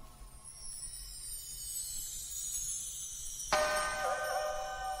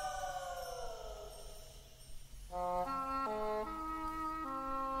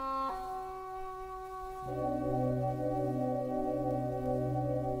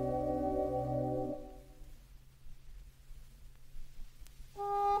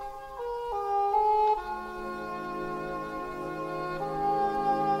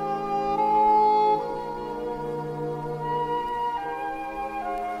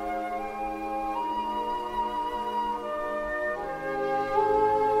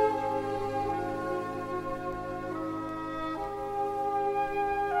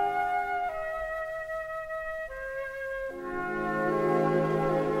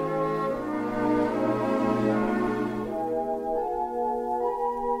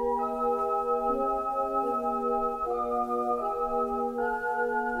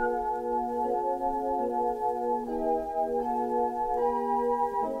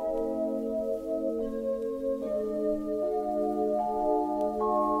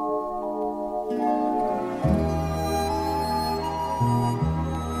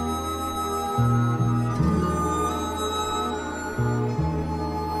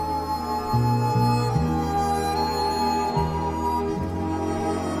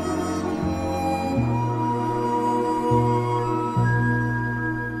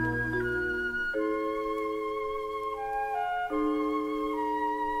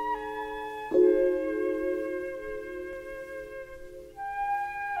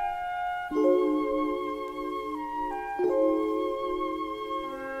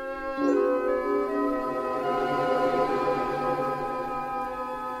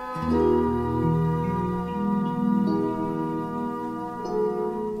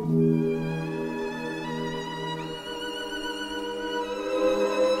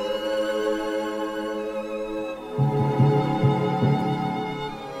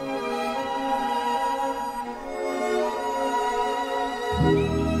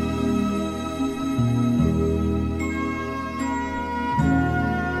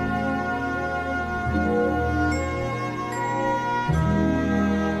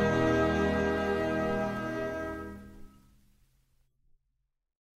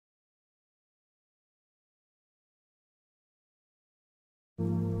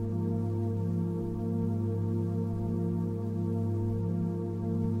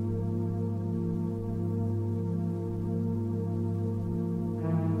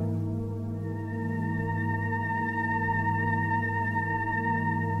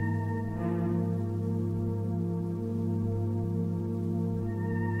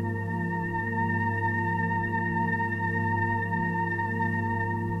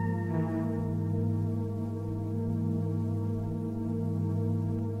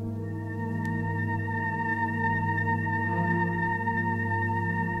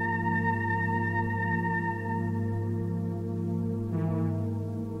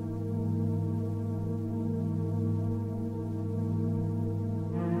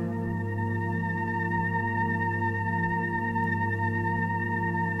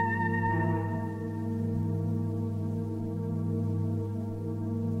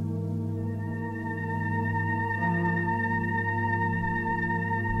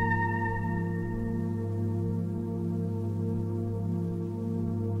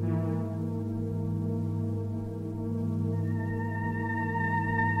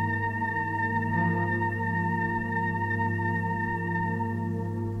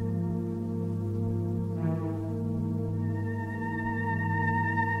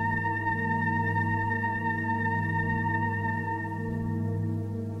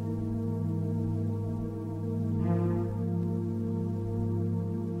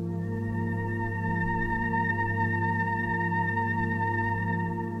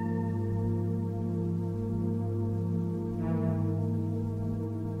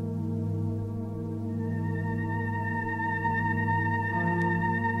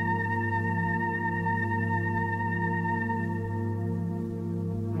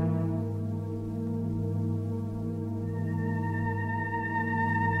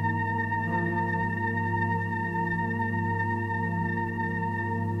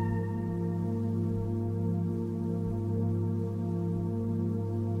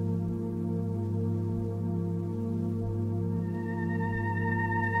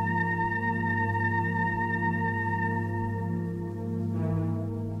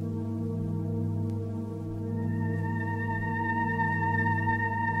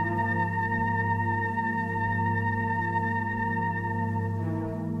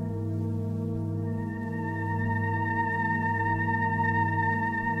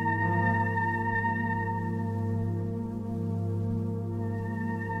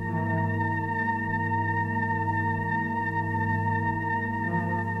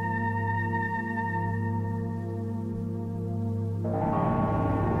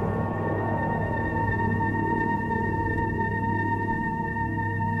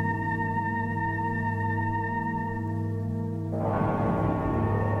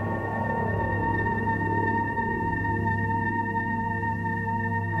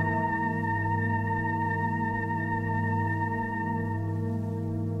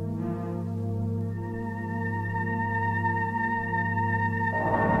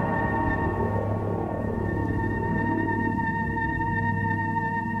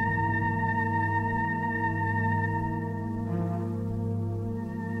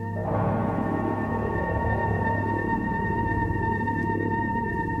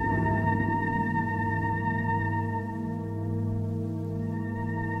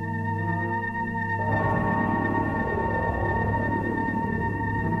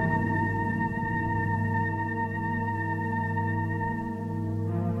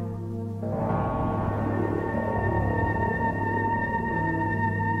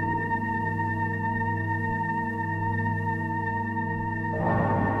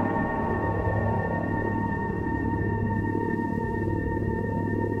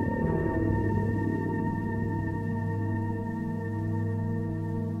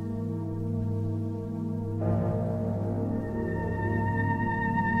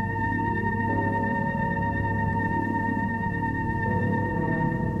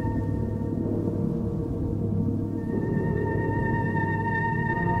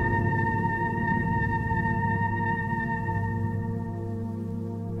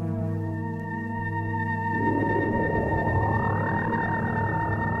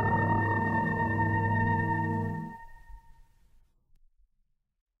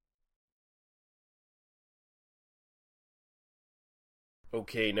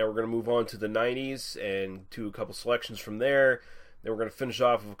 Okay, now we're going to move on to the 90s and to a couple selections from there. Then we're going to finish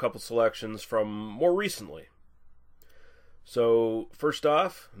off with a couple selections from more recently. So, first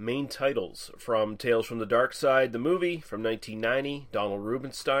off, main titles from Tales from the Dark Side, the movie from 1990, Donald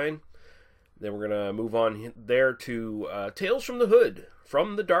Rubinstein. Then we're going to move on there to Tales from the Hood,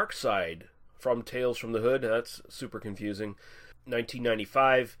 from the Dark Side, from Tales from the Hood. That's super confusing.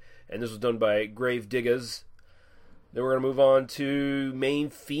 1995, and this was done by Grave Diggers. Then we're going to move on to Main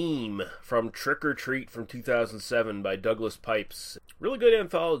Theme from Trick or Treat from 2007 by Douglas Pipes. Really good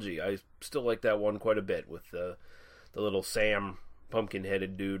anthology. I still like that one quite a bit with the little Sam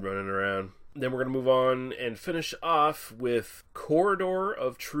pumpkin-headed dude running around. Then we're going to move on and finish off with Corridor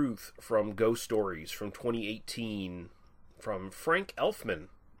of Truth from Ghost Stories from 2018 from Frank Elfman.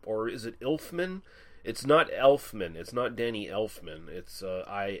 Or is it Ilfman? It's not Elfman. It's not Danny Elfman. It's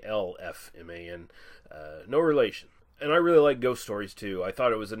I-L-F-M-A-N. No relation. And I really like Ghost Stories, too. I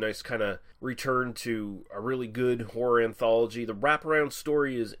thought it was a nice kind of return to a really good horror anthology. The wraparound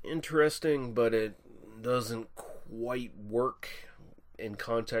story is interesting, but it doesn't quite work in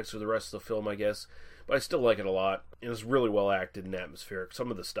context with the rest of the film, I guess. But I still like it a lot. It was really well acted and atmospheric.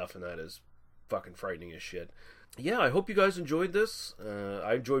 Some of the stuff in that is fucking frightening as shit. Yeah, I hope you guys enjoyed this.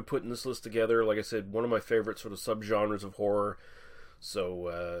 I enjoyed putting this list together. Like I said, one of my favorite sort of subgenres of horror.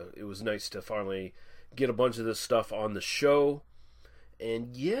 So it was nice to finally get a bunch of this stuff on the show.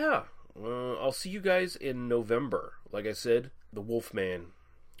 And yeah, I'll see you guys in November. Like I said, the Wolfman,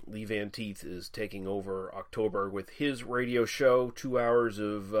 Lee Van Teeth, is taking over October with his radio show. 2 hours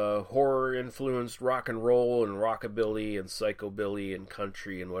of horror-influenced rock and roll and rockabilly and psychobilly and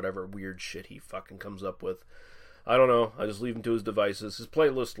country and whatever weird shit he fucking comes up with. I don't know. I just leave him to his devices. His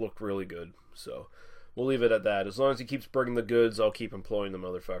playlist looked really good, so we'll leave it at that. As long as he keeps bringing the goods, I'll keep employing the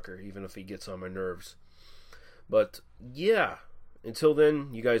motherfucker, even if he gets on my nerves. But, yeah. Until then,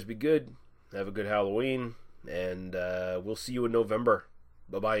 you guys be good. Have a good Halloween, and we'll see you in November.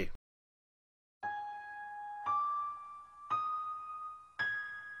 Bye-bye.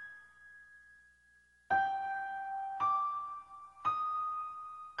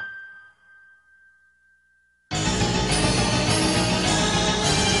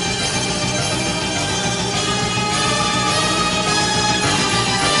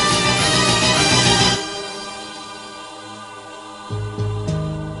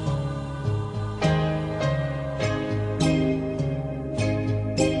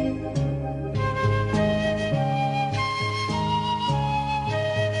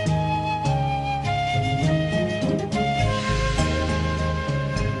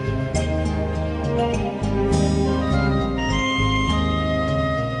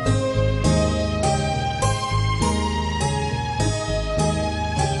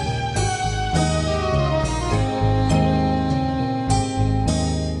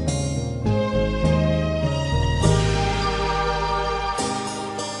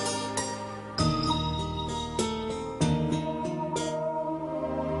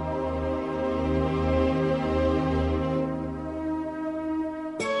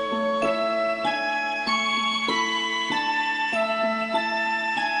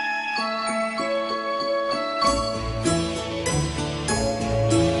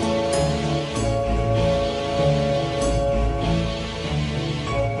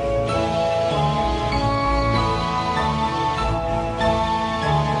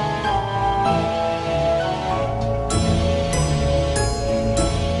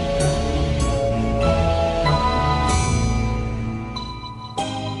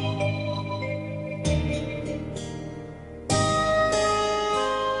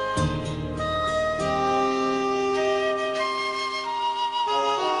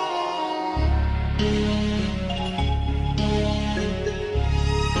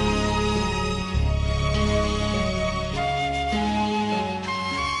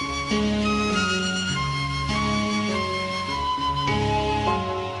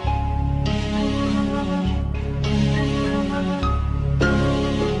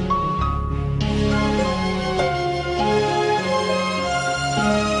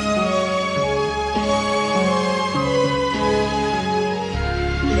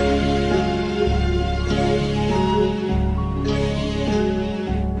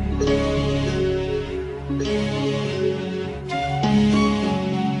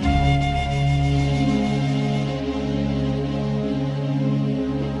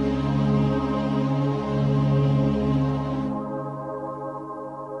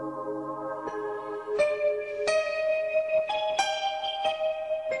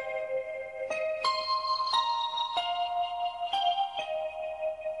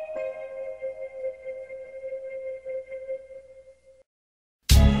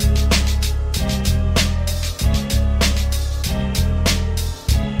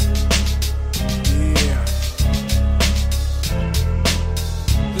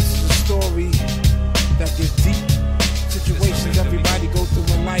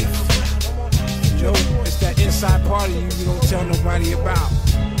 everybody about.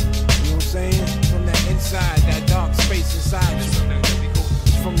 You know what I'm saying? From that inside, that dark space inside you.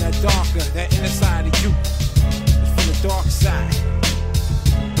 It's from that darker, that inner side of you. It's from the dark side.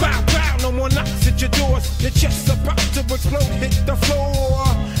 Bow, bow, no more knocks at your doors. Your chest's about to explode, hit the floor.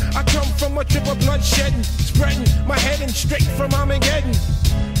 I come from a trip of bloodshedding, spreading my head and straight from Armageddon.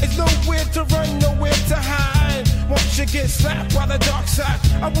 It's nowhere to run, nowhere to hide. Once you get slapped by the dark side,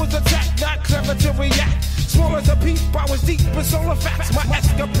 I was attacked, not clever to react. Small as a peep, I was deep in solar facts. My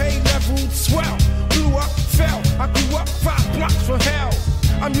escapade leveled swell, blew up, fell. I grew up 5 blocks from hell.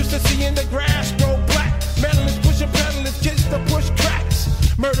 I'm used to seeing the grass grow black. Medalists pushing pedalists, kids to push cracks.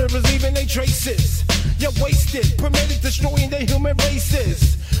 Murderers leaving their traces. You're wasted, permitted destroying their human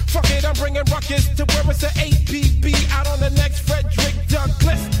races. Fuck it, I'm bringing ruckus to where it's an APB out on the next Frederick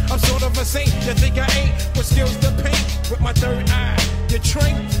Douglass. I'm sort of a saint, you think I ain't, with skills to paint with my third eye. You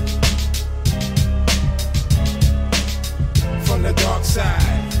trained from the dark side.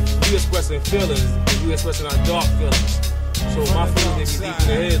 We expressing feelings, and we expressing our dark feelings. So from my feelings may be deeper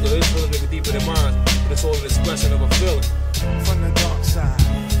than his, or his feelings may be deeper than mine, but it's all an expression of a feeling. From the dark side.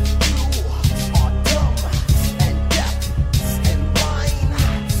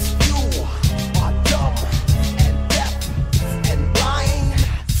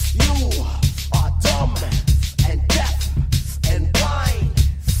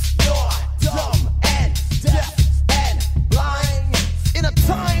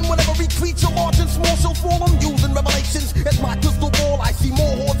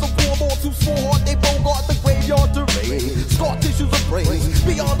 Scar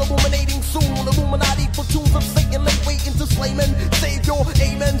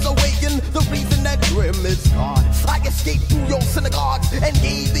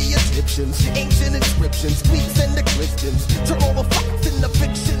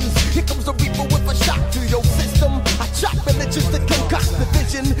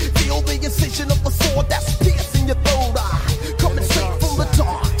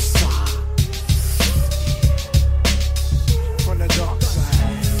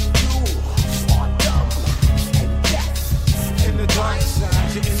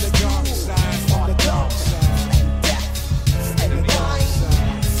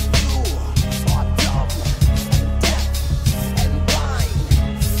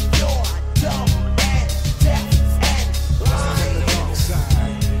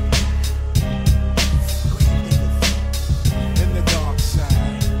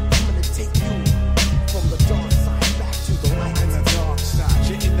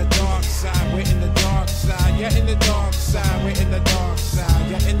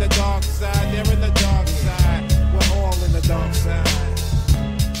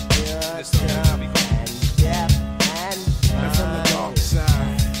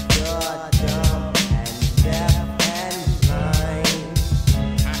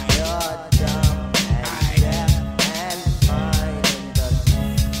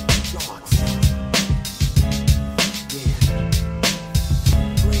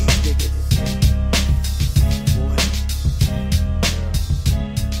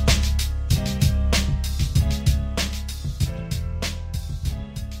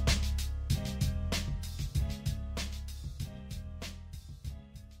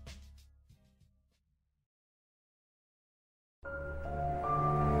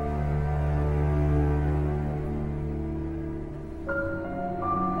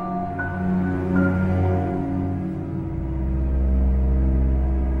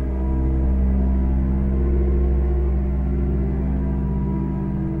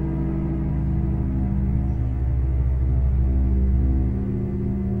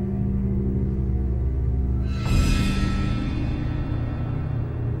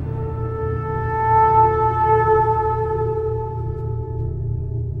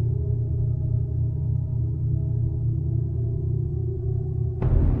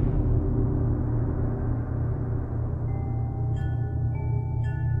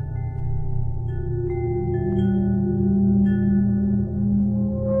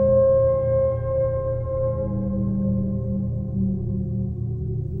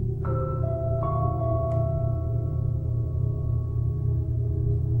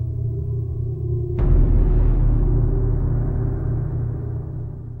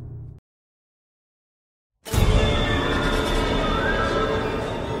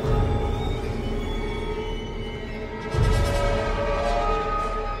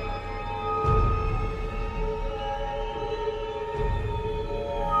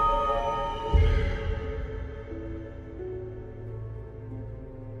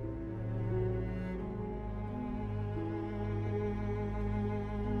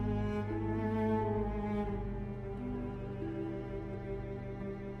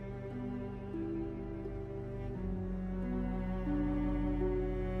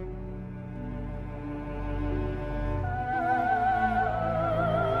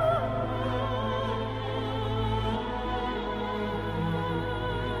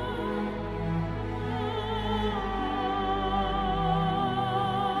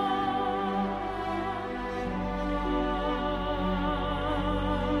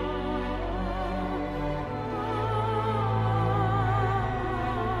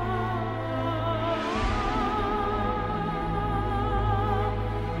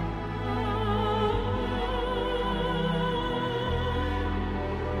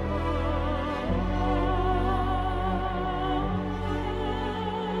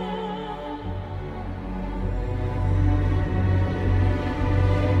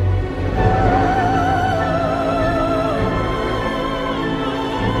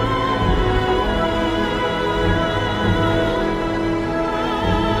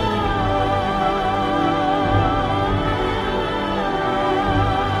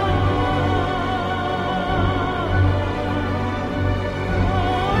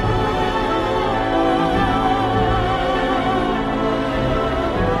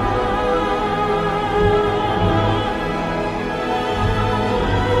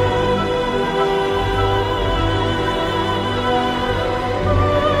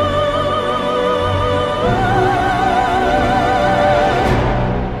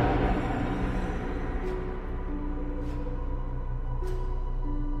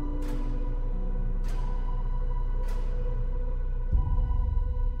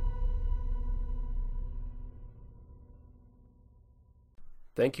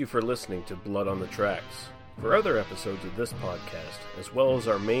Thank you for listening to Blood on the Tracks. For other episodes of this podcast, as well as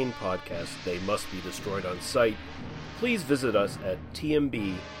our main podcast, They Must Be Destroyed on Sight, please visit us at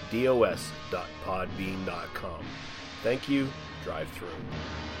tmbdos.podbean.com. Thank you. Drive through.